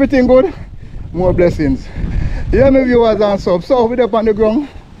 Everything good? More blessings. Yeah, my viewers and subs. So we up on the ground.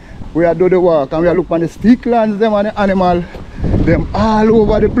 We are do the work and we are look on the stick lands, them and the animal. Them all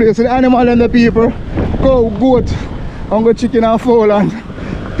over the place. The animal and the people. Cow, goat, hungry chicken and fowl and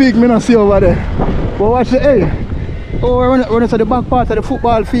pig me not see over there. But watch the hey. Oh, when it's at the back part of the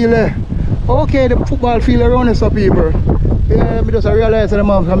football field there. Okay, the football field around us, people. Yeah, me just realize that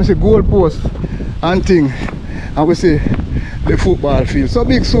I see goal post and thing. And we see the football field. So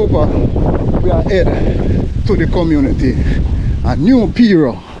Big Super, we are head to the community. A new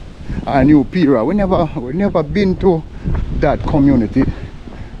Pera. A new Pera. We never been to that community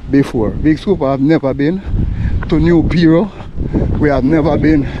before. Big Super have never been to New Pera. We have never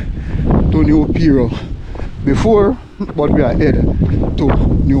been to New Pera before, but we are headed to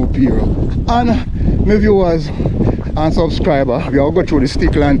New Pera. And my viewers and subscribers, we are go through the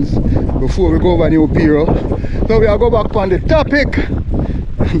sticklands before we go over New Pera. So we are go back on the topic.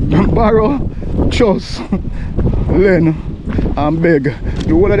 Barrow, Chus, Len and Beg.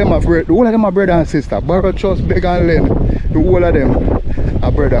 The whole of them are brother and sister. Barrow, Chus, Beg and Len. The whole of them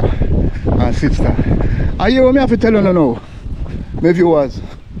are brother and sister. And you know me have to tell you now, my viewers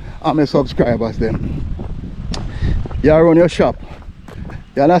and my subscribers them. You run your shop.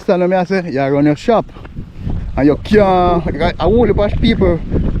 You understand what I say? You run your shop. And you can't, a whole bunch of people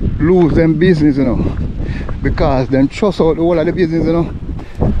lose them business, you know. Because them trust out the whole of the business, you know.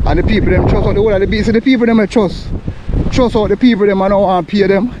 And the people them trust out the whole of the business. The people them trust out the people them and don't want to pay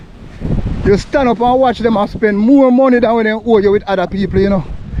them. You stand up and watch them and spend more money than when they owe you with other people, you know.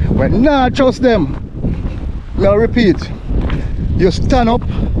 When not trust them, I'll repeat. You stand up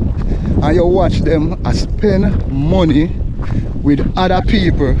and you watch them and spend money with other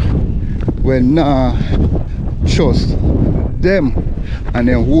people when not trust them and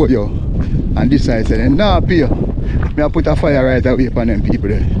then owe you and decide to not pay. I put a fire right away upon them people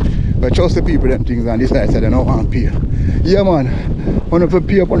there. But trust the people them things and decide that they don't want to pay. Yeah man, one of the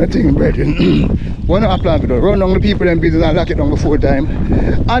pay up on the thing, brethren. One of the plan to run down the people them business and lock it down before time.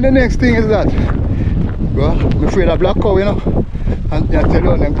 And the next thing is that, well, I'm afraid of black cow, you know. And I tell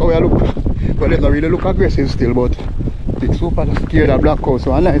you them cow look, well they don't really look aggressive still, but Big Super scared of black cow.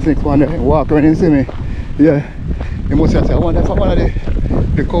 So a nice next one there, walk around and see me. Yeah. You must have said, I wonder if I want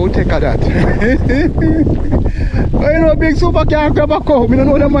the cow take of that. But you know Big Super can't grab a cow. I don't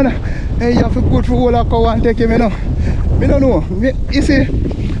know them man. Hey, you have to go through all a cow and take him, you know. I don't know. You see,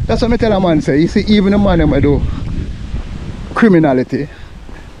 that's what I tell a man say. You see, even the man them do criminality,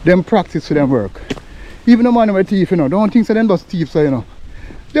 them practice for them work. Even the man them thief, you know, don't think so them just thief, so you know.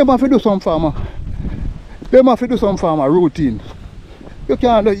 They have to do some farmer. They have to do some farmer routine. You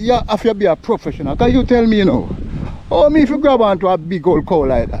can't do, you have to be a professional. Can you tell me, you know? Oh, me if you grab onto a big old cow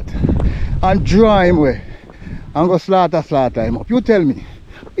like that and draw him away and go slaughter him up. You tell me.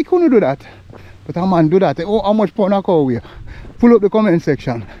 We couldn't do that. But a man do that. Oh, how much pound a cow weigh? Pull up the comment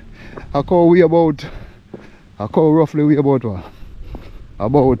section. A cow weigh about, a cow roughly weigh about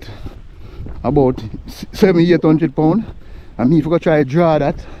what? About 700-800 pounds. And me if you go try to draw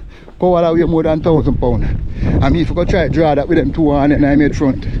that, cow will weigh more than 1,000 pounds. And me if you go try to draw that with them 2 hands and I made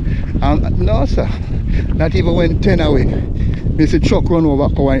front. And no sir. Not even when 10 away. Me see truck run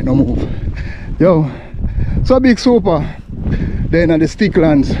over cow and it no move. Yo. So Big Super. Then at the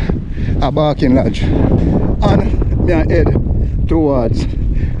sticklands a barking lodge. And me head towards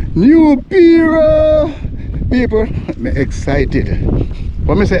New Pera. People, me excited.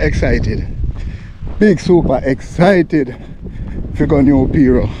 What me say excited? Big Super excited for go New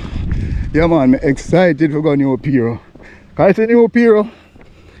Pera. Yeah man, me excited for go New Pera. Cause it's a new Pera.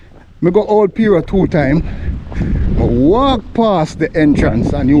 I go old Pera 2 times. I walk past the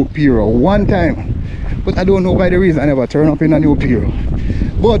entrance a new Pera 1 time. But I don't know why the reason I never turn up in a new Pera.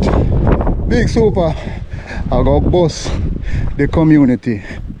 But Big Super, I go bus the community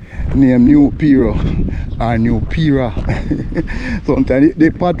name New Pera or New Pera. Sometimes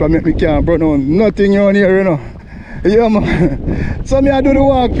the part make me can't pronounce nothing on here, you know. Yeah, man. So me I do the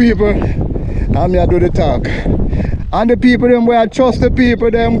walk, people, and me I do the talk. And the people them where I trust the people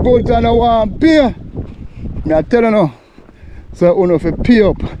them goods and I want pay. Me I tell you now. So you have to pay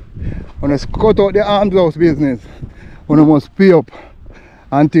up. You have to cut out the arms house business. You must pay up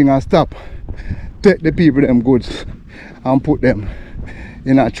and thing and stop. Take the people them goods and put them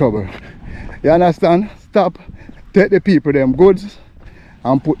in a trouble. You understand? Stop. Take the people them goods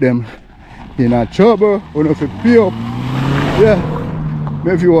and put them in a trouble. You have to pay up. Yeah.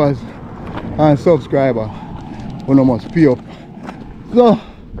 My viewers and subscribers. You must pay up. So,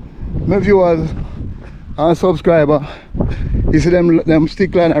 my viewers and subscribers, you see them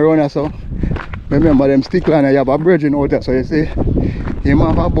stick line around here, so remember them stick line, you have a bridging out there, so you see him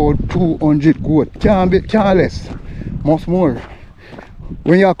have about 200 goat. Can't less, much more.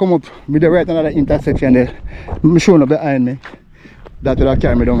 When you come up with the right another intersection there, I'm showing up behind me, that will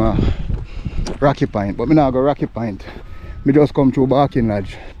carry me down a Rocky Point, but I not go Rocky Point. I just come through Barking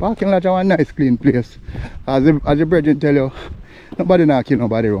Lodge. Barking Lodge is a nice clean place. As the brethren tell you, nobody not kill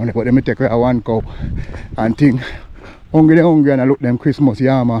nobody around there, but they take a 1 cow and thing. Hungry and I look them Christmas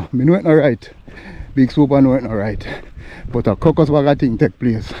yama. I know it not right. Big Super know it not right. But a crocus bag of thing take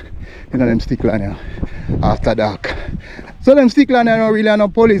place in them stick line here after dark. So them stick line here not really no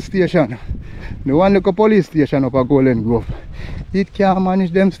police station. The one look a police station up a Golden Grove. It can't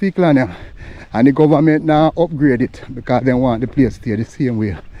manage them stick line here. And the government now upgrade it because they want the place to stay the same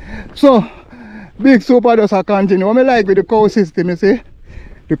way. So Big Super does a continue. What I like with the cow system, you see?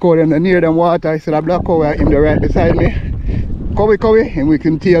 The cow them near them water, I see the black cow him the right beside me. Cowy, and we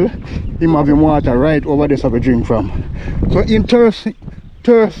can tell him have him water right over there so we drink from. So in thirst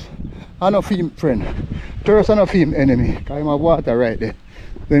and a him friend. Thirst and a him enemy. Because him have water right there.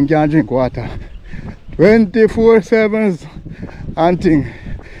 Then can drink water. 24/7 and thing.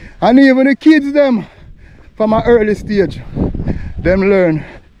 And even the kids them from an early stage, them learn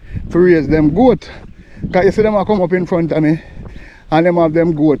to raise them goat. Because you see them come up in front of me and them have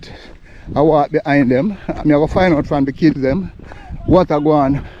them goat. I walk behind them. I'm going to find out from the kids them what are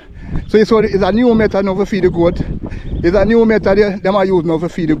going on. So you saw it's a new method now to feed the goat. It's a new method them are using now to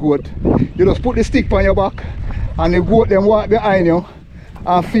feed the goat. You just put the stick on your back and the goat them walk behind you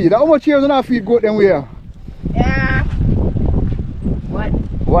and feed. How much years do you feed goat them where? Yeah. What?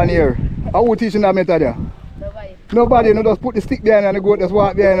 1 year. How who teaching that method there? Nobody, you know, just put the stick behind and the goat just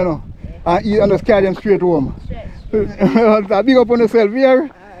walk behind, you know. And eat and just carry them straight home. Big up on yourself here.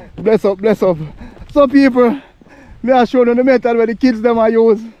 Bless up. So people, me are showing them the method where the kids them are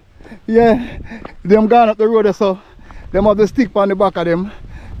use. Yeah. Them gone up the road so them have the stick on the back of them.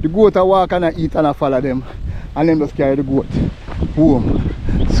 The goat are walk and eat and follow them. And then just carry the goat home.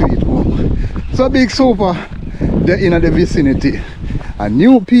 Sweet home. So Big Super, they're in the vicinity. A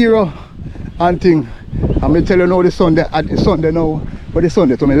new Pera and thing. I'm going to tell you now the Sunday at the Sunday now. But the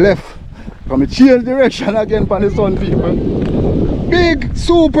Sunday to my left. Come change direction again for the sun, people. Big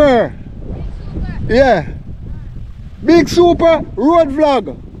Super. Yeah. Big Super road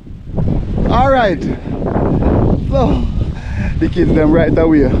vlog. Alright. So the kids them right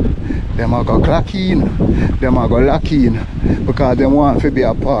away. Them are going to clock in. Them are going to lock in. Because they want to be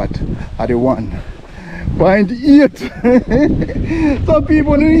a part of the 1.8. Some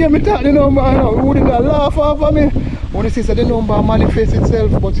people didn't hear me talk the number now. Who did that laugh off of me? When they say the number manifests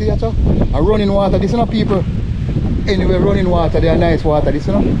itself, but see that a running water, this is not people. Anyway, running water, they are nice water, this is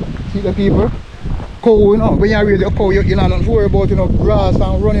not. See the people? Cow, you know, when you raise your cow, you know, not worry about, you know, grass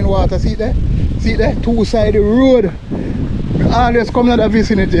and running water. See there? See there? 2-sided road. I always come to the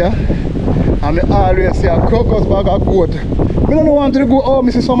vicinity, yeah? And I always see a crocus bag of goat. I don't want to go home,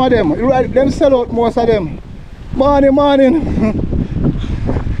 I see some of them. Right, them sell out most of them. Morning.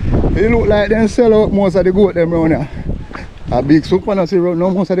 It look like them sell out most of the goat them around here. A Big Super not see no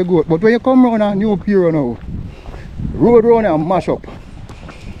most of the goat. But when you come around a new Pera now, road runner mash up.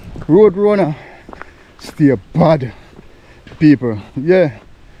 Road runner stay bad. People. Yeah.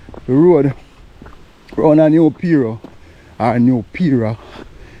 The road run a new Pera or new Pera.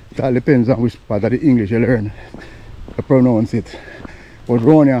 It all depends on which part of the English you learn to pronounce it. But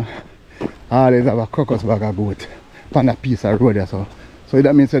round here, always have a crocus bag of goat on a piece of road here. So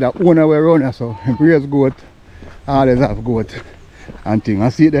that means that owner way around here, so raise goat, always have goat and thing. I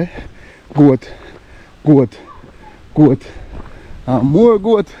see it there? Goat, goat and more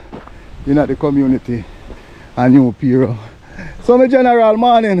goat in the community and New Pera. So my general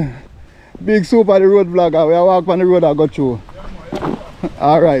morning, big super the road vlogger. We walk on the road I go through.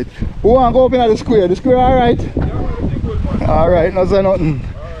 Alright. Who want to go up in the square? The square alright? Alright, no say nothing.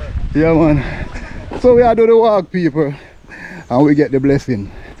 Yeah man. So we are do the walk people and we get the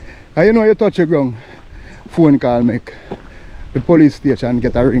blessing. And you know you touch the ground, phone call make the police station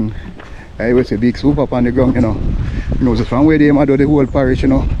get a ring. I will say big super up on the ground, you know. You know, just from where they do the whole parish, you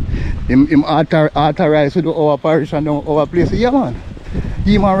know. Him authorized to do our parish and our place. Yeah man.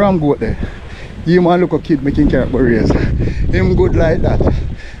 He man ram goat there. He man look a kid making character race. Him good like that.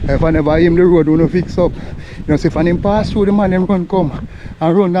 If I never him the road wanna fix up. You know, see if I him pass through the man them run come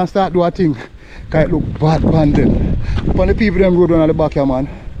and run and start do a thing. Cause it look bad pan them. Upon the people them road on the back here man.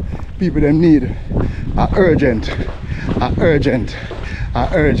 People them need a urgent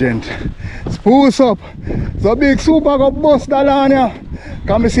spruce up. So big super go bust the land here.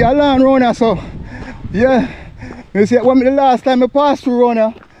 Can me see a land round here so. Yeah. You see when the last time I passed through round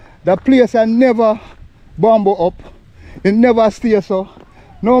here, the place I never bamboo up. It never stay so.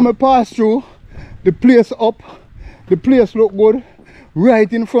 Now I pass through, the place up, the place look good.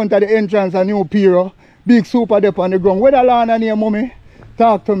 Right in front of the entrance of New Pera. Big super dep on the ground. Where the land name, mommy?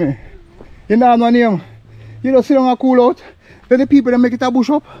 Talk to me. You know my name? You just sit down and cool out. Then the people that make it a bush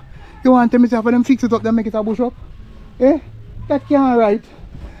up. You want them to say for them fix it up, then make it a bush up? Eh? That can't right.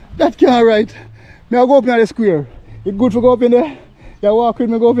 That can't right. Me I go up in the square. It's good to go up in there. You walk with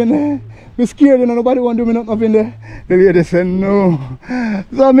me, go up in there. Me scared, you know, nobody want to do me nothing up in there. The lady said no.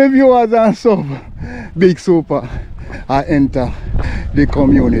 So my viewers and sub, big super, I enter the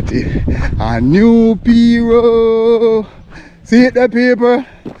community. A New Pera. See it the people?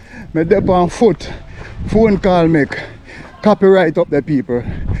 Me dep on foot. Phone call make. Copyright up the people.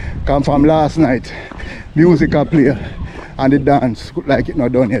 Come from last night. Music a play. And the dance like it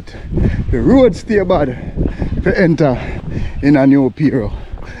not done yet. The road stay bad to enter in a New Pera.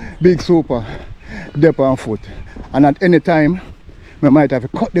 Big super, dep on foot. And at any time, I might have to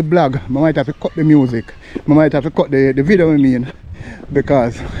cut the blog, I might have to cut the music, I might have to cut the video I mean.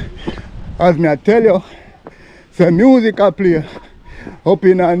 Because as me I tell you, some music I play up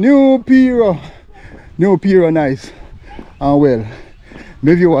in a New Pera. New Pera nice and well.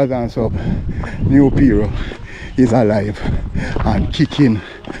 My viewers and sub, New Pera is alive and kicking,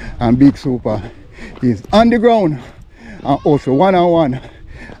 and big super is on the ground and also one-on-one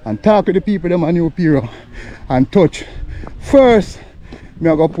and talk to the people them a New Pera and touch. First, me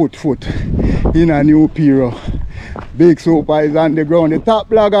I go put foot in a New Pera. Big super is on the ground, the top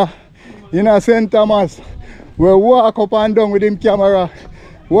blogger in a St.Thomas. We walk up and down with him camera,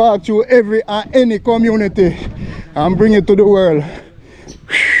 walk through every and any community and bring it to the world.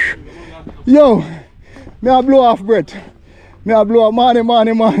 Yo, me I blow off breath. Me I blow off morning.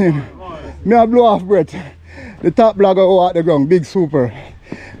 Me I blow off breath. The top blogger over at the ground, big super.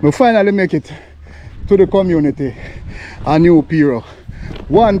 We finally make it to the community. A New Pera.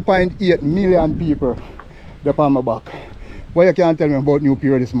 1.8 million people. They're on my back. What you can't tell me about New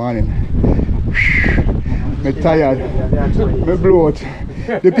Pera this morning? Me tired. Me bloat.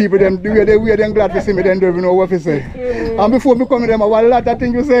 The people them the way them glad to see me, they don't even know what to say. And before me come to them, I want a lot of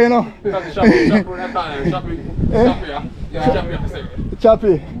things you say, you know.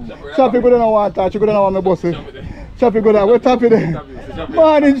 Chappy. Chappy go down and want to touch, you go down and want me boss. Chappy go down, where Chappy there?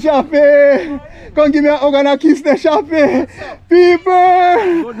 Morning Chappy! Come give me a hug and a kiss there, Chappy!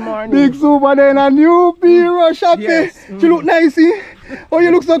 People! Good morning. Big super there in a New Pera, Chappy! Yes. You look nice, see? Oh,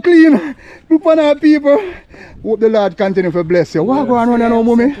 you look so clean. Look on our people. Hope the Lord continue to bless you. What going on now,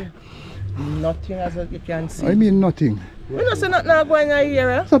 mommy? Nothing as you can see. I mean nothing. You know, so nothing going on here,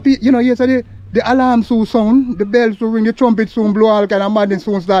 eh? So, you know, yesterday, the alarm soon sound, the bells will ring, the trumpet soon blow, all kind of madness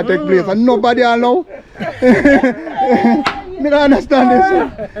soon start take place, and nobody will know. I don't understand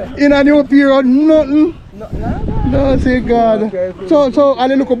this. In a New Pera, nothing. No, say God. So all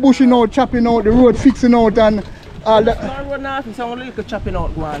the little bushing out, chopping out, the road fixing out, and all that. Only little chopping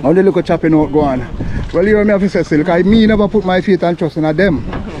out go on. Only little chopping out go on. Well, you me have to say still, because me never put my faith and trust in them.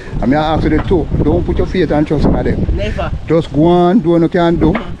 I mean, I ask you the two, don't put your faith and trust in them. Never. Just go on, do what you can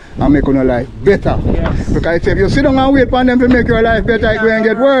do, and make your life better. Yes. Because if you sit down and wait for them to make your life better, it's going to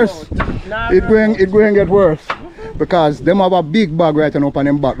get worse. It's going to get worse. Because them have a big bag right now on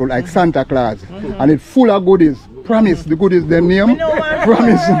them back like Santa Claus. And it's full of goodies. Promise, the goodies them name.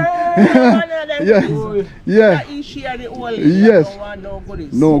 Promise. Yes. Yeah. Yes.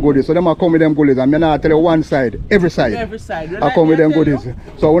 No goodies. So them are come with them goodies. And I not tell you one side, every side. I come with them goodies.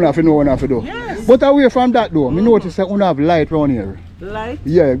 So we have to know what we have to do. Yes. But away from that though, I notice that we have light around here. Light?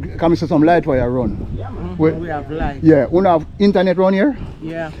 Yeah, come see some light where you run. Yeah, man. We- We have light. Yeah, we have internet around here.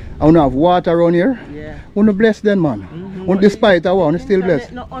 Yeah. And we have water around here. Yeah. We blessed then, man. Despite our one, still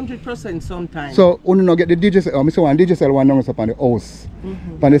blessed. Not 100% sometimes. So we not get the digicel. I see one digicel one down up on the house.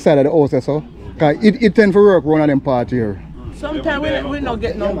 On the side of the house, so. Cause it tend to work one of them part here. Sometimes we not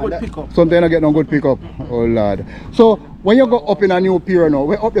get no good pickup. Sometimes I get no good pickup. Oh Lord. So when you go up in a new pier now,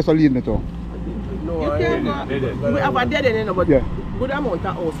 where up there so lead me to? You can go. We have a dead end, but Yeah. good amount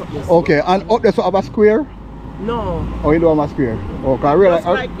of house up there. Okay, and up there so have a square? No. Oh, you don't have a square? Okay, I really, Just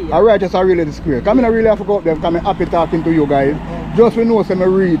like here. I really just really the square. Come in, I really have to go up there because I'm happy talking to you guys. Just we know so I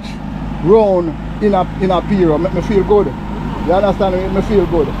reach round in a pier, make me feel good. You understand? Make me feel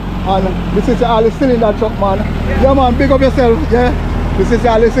good. And this is all the cylinder truck, man. Yeah, man, big up yourself. Yeah, this is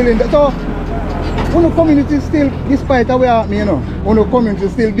all the cylinder. So, when the community still, despite the way I me, you know, when the community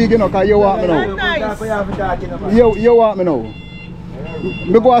still big, you know, because you want me now. Nice. You want me now.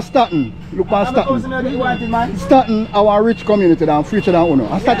 Me go to Staten. Look at Staten. Staten, our rich community, than richer than Uno.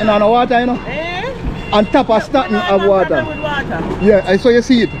 And Staten on water, you know. Eh? On top of Staten have water. With water. Yeah, so you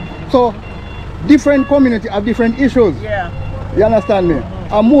see it. So, different community have different issues. Yeah. You understand me?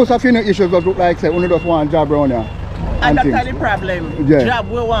 And most of you know issues that look like say, only just want a job around here. And things. that's the problem. Yeah. Job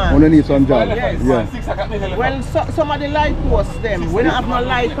we want. Only need some job. Yes. Yeah. Well, some of the light posts them. We don't have no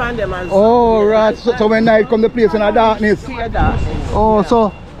light on them as Oh, right. So when night come the place in the darkness. clear darkness. Oh,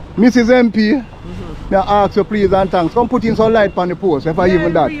 so Mrs. MP, may I ask you please and thanks, come put in some light on the post if I Yeah,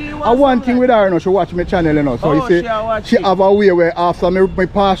 even that. really And want one some thing light. with her, you know, she watch my channel, you know, so Oh, you see, she a watch she it. have a way where after me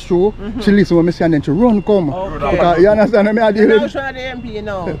pass through, she listen when me say and then she run come. Okay. Because, you understand me? I deal Now with, which one of the MP you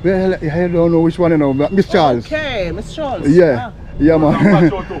know? well, I don't know which one, you know, but Miss Charles. Okay, Miss Charles. Yeah, yeah,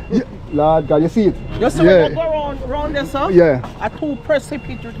 man. Yeah, Lord God, you see it? You see when you go round there, so? Yeah. A two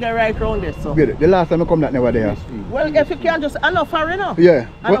precipitate get right round there, so. Good. The last time I come that never there. Well, if you can just, I know far enough. Yeah.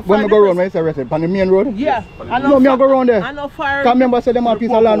 I know When I far go around, difference. when it's arrested, on the main road? Yeah. I No, me I go around there. I know far. Can't remember say them have a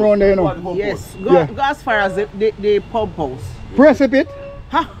piece of land around there, you know. Yes. Yeah. Go as far as the pub house. Precipitate?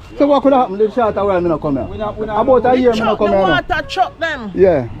 Huh? So what could happen? The short while me not come here. About a year me not The come here. now. water truck them.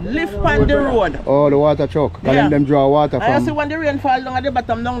 Yeah. Lift on the road. Oh, the water truck. Cause Yeah. them draw water And you see from. when the rain fall down at the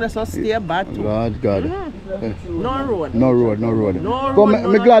bottom down there, so stay bad too. Lord God. No road. No road, no road. No But road, me, no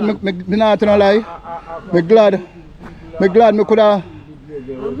me glad, nothing. me not tell no lie. Me glad me coulda.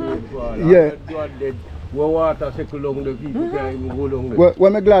 Yeah. Where water circle along the people can even go along there.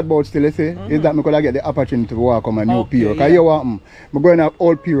 What me glad about still, you see, is that me coulda get the opportunity to walk on a new Okay, pier. Cause yeah. you want me going up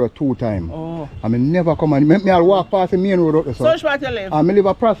old pier 2 times. Oh. And me never come and me I'll walk past the main road up there. So which part you live? And me live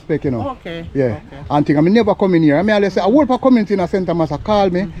a Prospect, you know. Okay. Yeah. Okay. And think I mean never come in here. I mean I say a whole community in St.Thomas call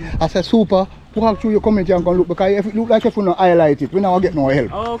me. I say super, walk through your community and come look because if it look like if you don't highlight it, we never get no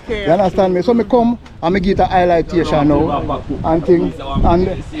help. Okay. You understand me? So me come and me get a highlightation now and things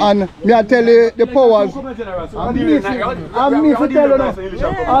and me I tell you the powers. And me for tell you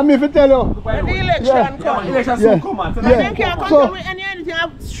now. And me for tell you. When the election come. Yeah. Them can't come So, to me anything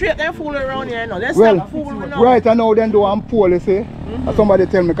straight them fool around here now. Let's well, stop fooling now. right and now then do I'm poor, you see. Somebody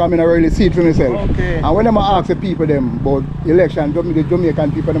tell me come in and really see it for myself. Okay. And when I ask the people them about election, the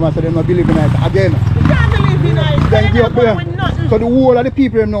Jamaican people, them I say they not believe in it again. You can't believe in it. Then They're give not up going with nothing. So the whole of the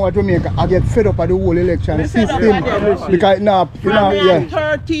people them now at Jamaica, I get fed up of the whole election Me fed up system. of them. Because now, From me yeah. I'm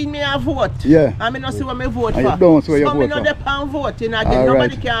 13, me I vote. Yeah. I mean, not see what me vote And for. you don't see what you so me vote not for. depend voting again. All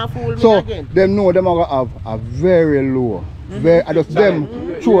Nobody right. can fool me So again. them know them are gonna have a very low, very, I just them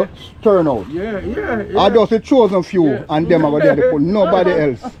turnout. I just the chosen few and them are going to put nobody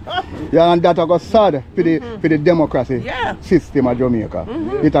else. Yeah, and that I got sad for the democracy system of Jamaica.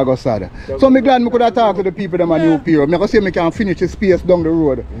 It I got sad. So me glad me could have talked to the people them a new period. Me go see me can finish the space down the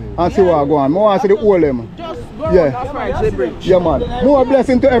road and see what I go on. I want to see the whole them. Just go Yeah. as far as the bridge. Yeah man. More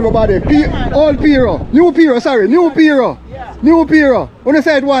blessing to everybody. Old Pera. New Pera, sorry. New Pera. New Pera. When I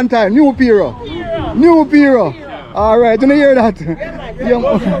say it one time, New Pera. New Pera. Alright, didn't you hear that? Yeah,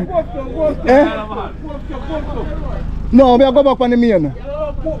 man. No, me I go back on the main.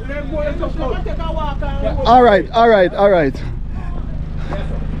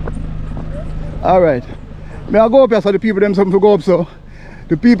 Alright. Me I go up here so the people them something to go up so.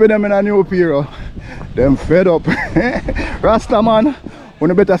 The people them in a New Pera, them fed up. Rasta man,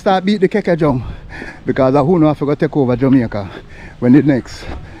 we better start beat the keke drum. Because who know if we go take over Jamaica when the next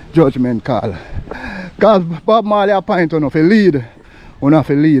judgment call. Because Bob Marley appoint on to lead. We have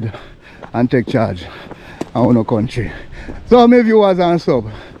to lead and take charge of our country. So my viewers and sub,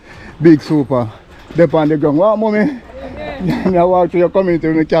 big super, dip on the ground. What mommy? I walk through your community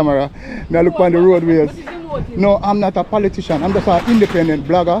with my camera. I look on the roadways. No, I'm not a politician. I'm just an independent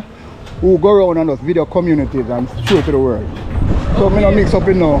blogger who go around and does video communities and show to the world. So me no mix up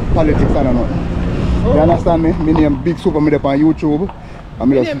in no politics and nothing. You understand me? My name Big Super, me up on YouTube. And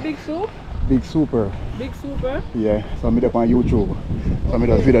me just Big Soup? Big Super. Big Super? Yeah, so me up on YouTube. So me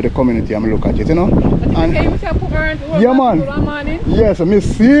just video the community and me look at it, you know? And yeah man. Yes, me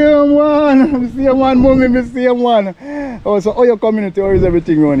same one. Me same one, mommy, me same one. Oh, so all your community, or is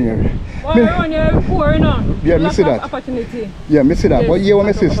everything around here? Well, around here poor, you know? Yeah, me see that. Opportunity. Yeah, me see that. Yes, But yeah, what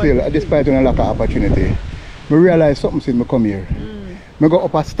me see still, despite a lack of opportunity, me realize something since me come here. Me go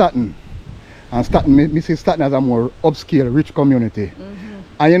up at Staten. And Staten, me see Staten as a more upscale, rich community.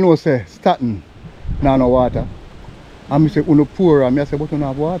 And you know, say, Staten, no water. And me say, uno poor, and me say, but you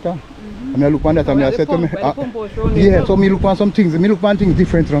have water. And I look on that and I say to me, yeah, so me look on some things, me look on things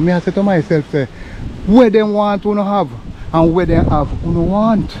different. And I say to myself, say, where they want to have and where they have uno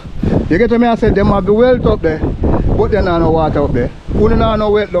want. You get to me, I said, them have the wealth up there, but they no water up there. Uno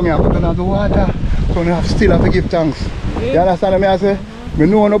no wealth down here, but they have the water. So you still have to give thanks. You understand me? I say, me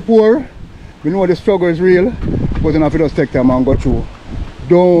know no poor, me know the struggle is real, but you have to just take time and go through.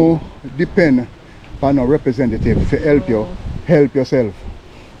 Don't depend on a representative to help you, help yourself.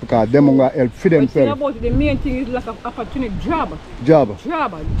 Because them are going to help for themselves. The main thing is lack of opportunity, job. Job.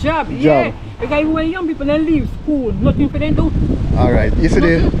 Yeah. Because when young people they leave school, nothing for them to do. Alright, you see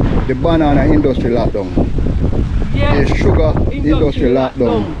the banana industry lockdown. Yeah. The sugar industry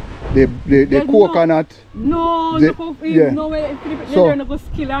lockdown. The coconut. No way. So, they're not going to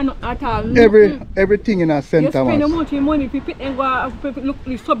skill or not at all. Everything in a St. Thomas. You spend much money if you put and go look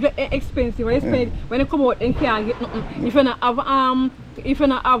the subject expensive. You spend when you come out and can't get nothing. If you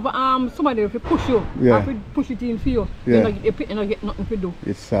not have somebody if you push you, if you push it in for you, you don't get nothing to do.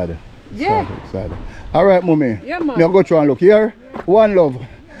 It's sad. It's sad. Alright, mommy. Yeah, man. Now go through and look here. One love.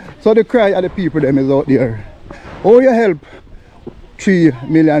 So the cry of the people them is out there. Oh, you help 3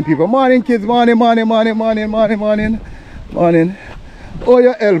 million people. Morning kids, morning. Oh,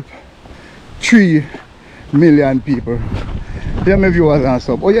 you help 3 million people. Yeah, my viewers and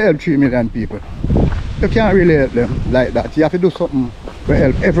stuff. Oh, you help 3 million people. You can't really help them like that. You have to do something to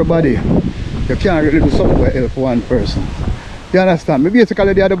help everybody. You can't really do something to help one person. You understand? Me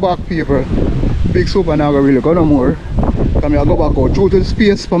basically they are the back people. Big Super now really go no more. So I go back out through to the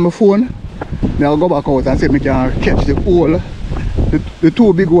space from my phone. Now I go back out and see if I can catch the hole. The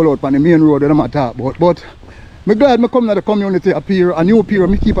two big hole out on the main road that I'm talking about. But I'm glad I come to the community up here, a new Pera.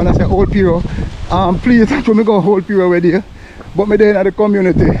 I keep on saying old Pera. Please actually me go old Pera with you. But me there in the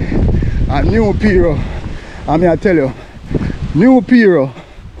community. A new Pera. And I tell you, new Pera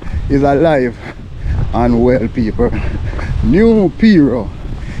is alive and well, people. New Pera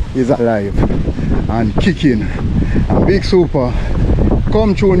is alive and kicking. And Big Super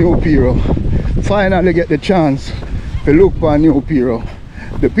come through New Pera. Finally get the chance to look for a new Pera.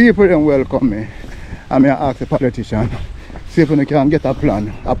 The people then welcome me. And I ask the politician, see if we can get a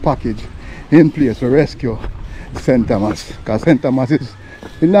plan, a package in place to rescue St. Thomas. Because St. Thomas is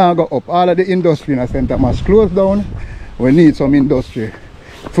now go up. All of the industry in St. Thomas closed down. We need some industry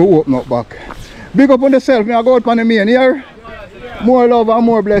to open up back. Big up on yourself, I go out on the main here. More love and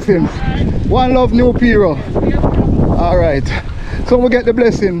more blessings. One love, New Pera. Alright. So we get the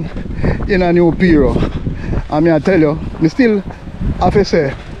blessing in a New Pera. And I tell you, we still have to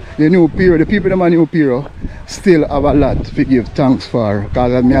say the New Pera, the people in a New Pera still have a lot to give thanks for.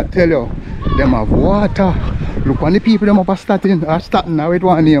 Because I tell you, them have water. Look on the people them up at Staten, now with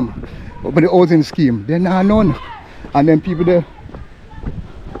one name. But the housing scheme, they not none. And then people there.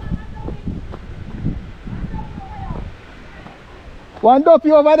 One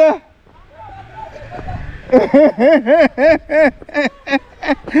duffy over there.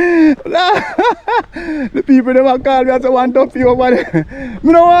 The people them have called me and say one duffy over there.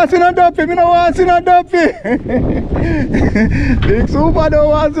 Me don't want to see no duffy, me don't want to see no duffy. Big Super don't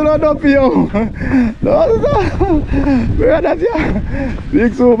want to see no duffy, yo. No.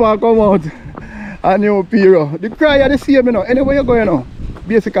 Big Super come out. A New Pera. The cry are the same, you know. Anywhere you go, you know.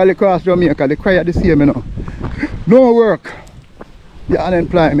 Basically across Jamaica, the cry are the same, you know. No work. The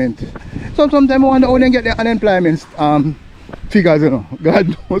unemployment. So sometimes I wonder how they get the unemployment figures, you know.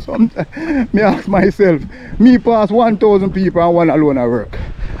 God knows sometimes. Me ask myself, me pass 1,000 people and one alone at work.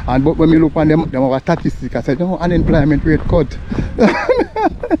 And but when me look on them have a statistic, I said, no, unemployment rate cut.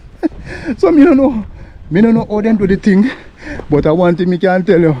 So me don't know how they do the thing. But I one thing me can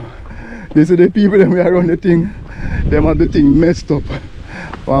tell you, this is the people that we are run the thing, them have the thing messed up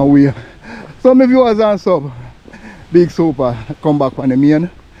one way. So my viewers and sub, Big Super come back on the main.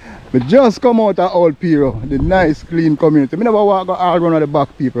 We just come out of Old Pera, the nice clean community. I never walk all around the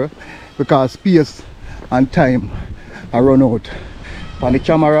back people because space and time are run out. On the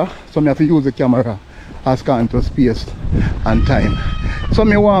camera, so I have to use the camera has gone to space and time. So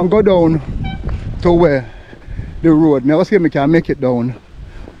me want to go down to where the road, me see me can make it down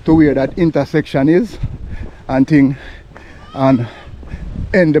to where that intersection is and thing and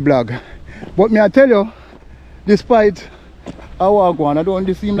end the blog. But me I tell you, despite our go on, I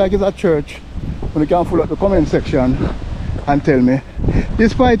don't seem like it's a church. When you can follow up the comment section and tell me.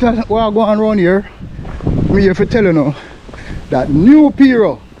 Despite what go on around here, me have to tell you now that new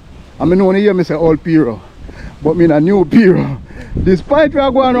Pera, I mean only hear me say old Pera, but me a new Pera. Despite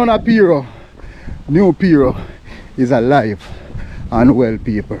what going on at Pera, new Pera is alive and well,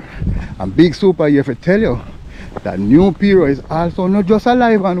 people. And Big Super here to tell you that new Pera is also not just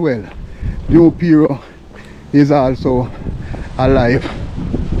alive and well. New Pera is also alive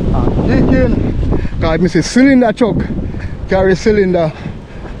and kicking. Because I see cylinder truck carry cylinder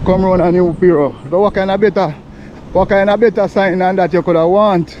come around a new Pera. So what kind of better sign than that you could have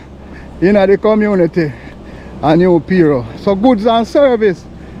want in the community, a new Pera. So goods and service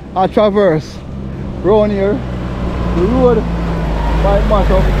are traverse round here. The road might mash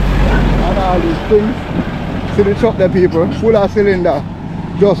up and all these things. See the truck the people full of cylinder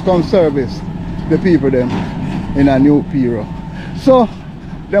just come service the people them in a new Pera. So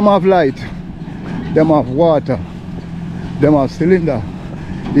them have light, them have water, them have cylinder.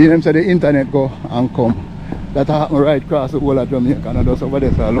 Them say the internet go and come. That happened right across the whole of Jamaica and just over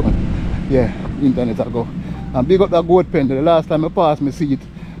there alone. Yeah, internet a go. And big up that goat pen. The last time I passed me see it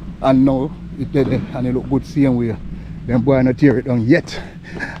and now it dead and it look good same way. Them boy not tear it down yet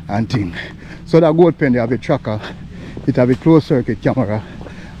and thing. So that goat pen they have a tracker, it have a closed circuit camera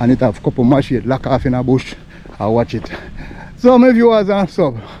and it have a couple machine lock off in a bush. I watch it. So my viewers and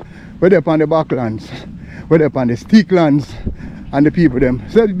sub, whether up on the backlands, whether up on the sticklands and the people them.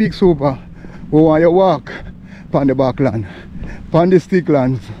 So Big Super, we want you walk on the backland, on the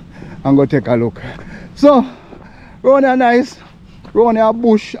sticklands and go take a look. So round here nice, round here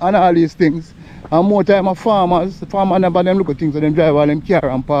bush and all these things. And more time of farmers never them look at things, so them drive all them car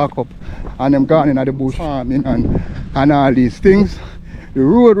and park up and them gone in the bush farming and all these things. The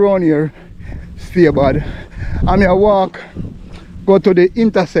road round here stay bad. And I walk, go to the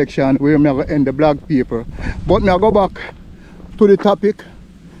intersection where I go end the blog paper. But I go back to the topic.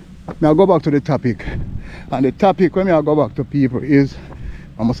 I go back to the topic. And the topic when I go back to people is,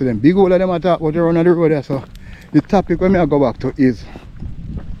 I must say them big old of them I talk about around the road there. So the topic when I go back to is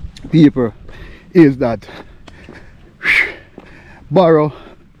people is that borrow,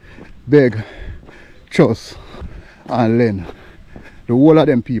 beg, trust and lend. The whole of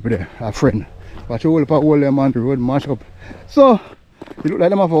them people there are friends. But you all them on the road mash up. So it look like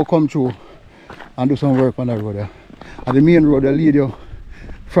them have to come through and do some work on the road there. And the main road will lead you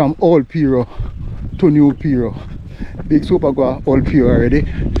from old Pera to new Pera. Big Super go old Pera already.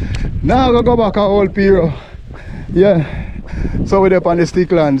 Now we go back to old Pera. Yeah. So we're up on the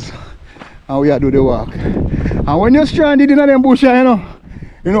sticklands and we are do the walk. And when you're stranded in them bush, you know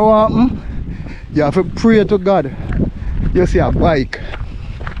what happen? You have to pray to God. You see a bike.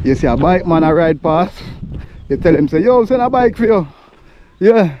 You see a bike man a ride past. You tell him, say, yo, send a bike for you.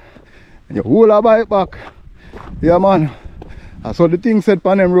 Yeah. And you hold a bike back. Yeah, man. And so the thing said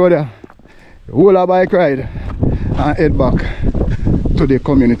on them road there. You hold a bike ride and head back to the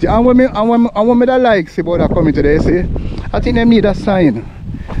community. And when me like say about that community, they say, I think they need a sign.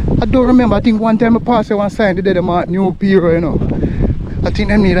 I don't remember, I think one time I passed one sign, they did a new Pera, you know. I think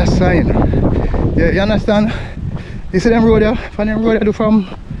they need a sign. Yeah, you understand? You see them road there, from them road I do from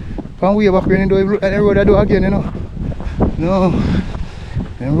way back when you do, look like them road I do again, you know. No,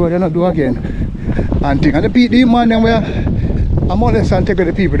 them road I not do again. And thing, and the man them where I'm all less and take with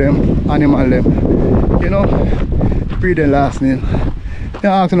the people them, animal them. You know, breed their last name. They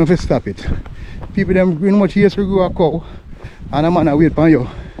ask them if they stop it. People them bring much years to grow a cow, and a man I wait for you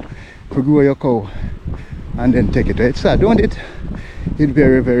to grow your cow and then take it. It's sad, don't it? It's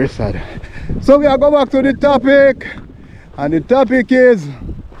very, very sad. So we are going back to the topic, and the topic is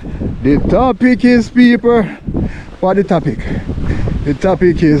people. What the topic? The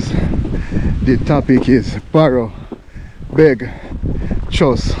topic is borrow, beg,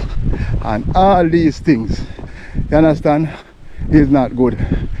 trust, and all these things. You understand? Is not good.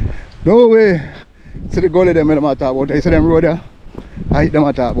 No way. See the gully them when I talk about. I see them road there. I hit them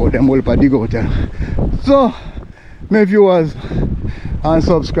I talk about them whole pa dig out there. So my viewers and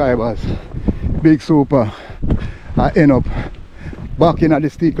subscribers, Big Super, I end up back in the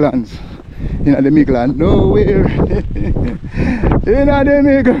sticklands, in the Midland, nowhere. In the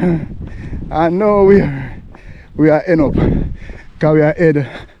Midland and nowhere we are end up, because we are head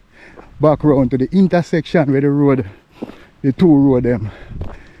back round to the intersection where the road, the two road them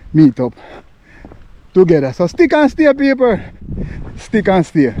meet up together. So stick and stay, people. Stick and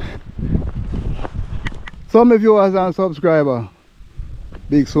stay. Some viewers and subscribers,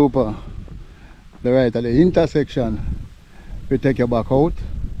 big super. The right at the intersection, we take you back out.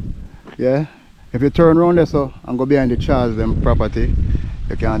 Yeah. If you turn around there so and go behind the Charles them property,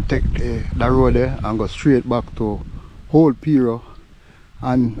 you can take the road there and go straight back to Old Pera.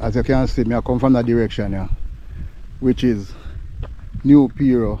 And as you can see, I come from that direction here, which is New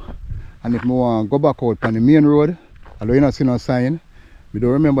Pera. And if I want to go back out on the main road, although you don't see no sign, we don't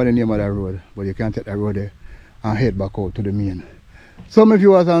remember the name of that road, but you can take that road there and head back out to the main. Some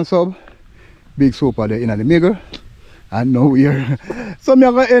viewers and sub, big super there in the middle and nowhere. So I'm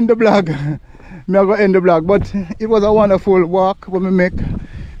going to end the vlog. But it was a wonderful walk when we make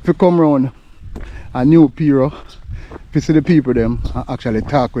to come around a New Pera, to see the people them and actually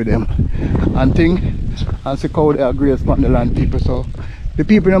talk with them and think and see how they are great on the land people. So the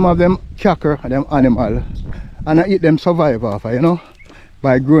people them have them cattle and them animal and I eat them survive off, you know,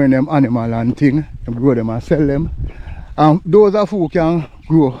 by growing them animal and thing, and grow them and sell them. Those are who can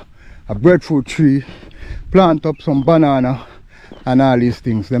grow a breadfruit tree, plant up some banana and all these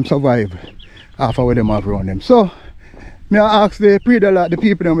things, them survive after what them have around them. So me I ask the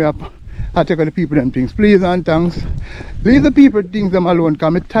people them we have, I take out the people them things, please and thanks. Leave the people things them alone, because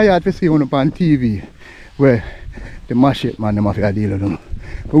I'm tired to see one up on TV where the mash it man them have to deal with them.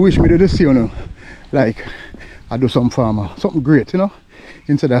 I wish me to see you like I do some farmer, something great, you know,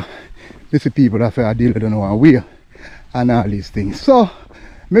 instead of this people that I deal with them one way and all these things. So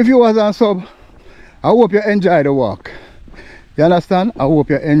my viewers and sub, I hope you enjoy the walk. You understand? I hope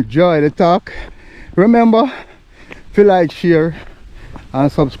you enjoy the talk. Remember, if you like, share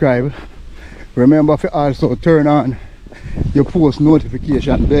and subscribe. Remember to also turn on your post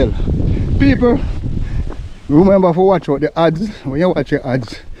notification bell. People, remember to watch out the ads. When you watch your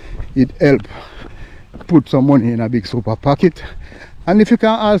ads, it helps put some money in a big super pocket. And if you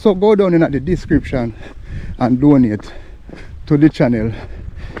can also go down in the description and donate to the channel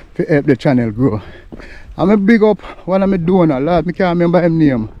to help the channel grow. I'm a big up one of my donor, lad, I can't remember his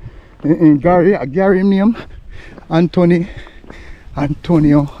name. Gary name, Anthony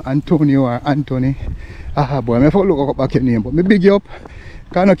or Anthony. Ah boy, I have to look up back your name, but me big you up.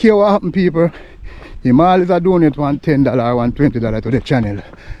 Cause I don't care what happen, people. He always donate $10 or $20 to the channel.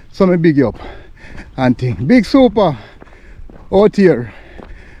 So me big you up and think. Big super out here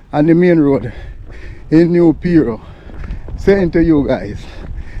on the main road in New Pera. Saying to you guys,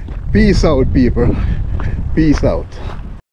 peace out, people. Peace out.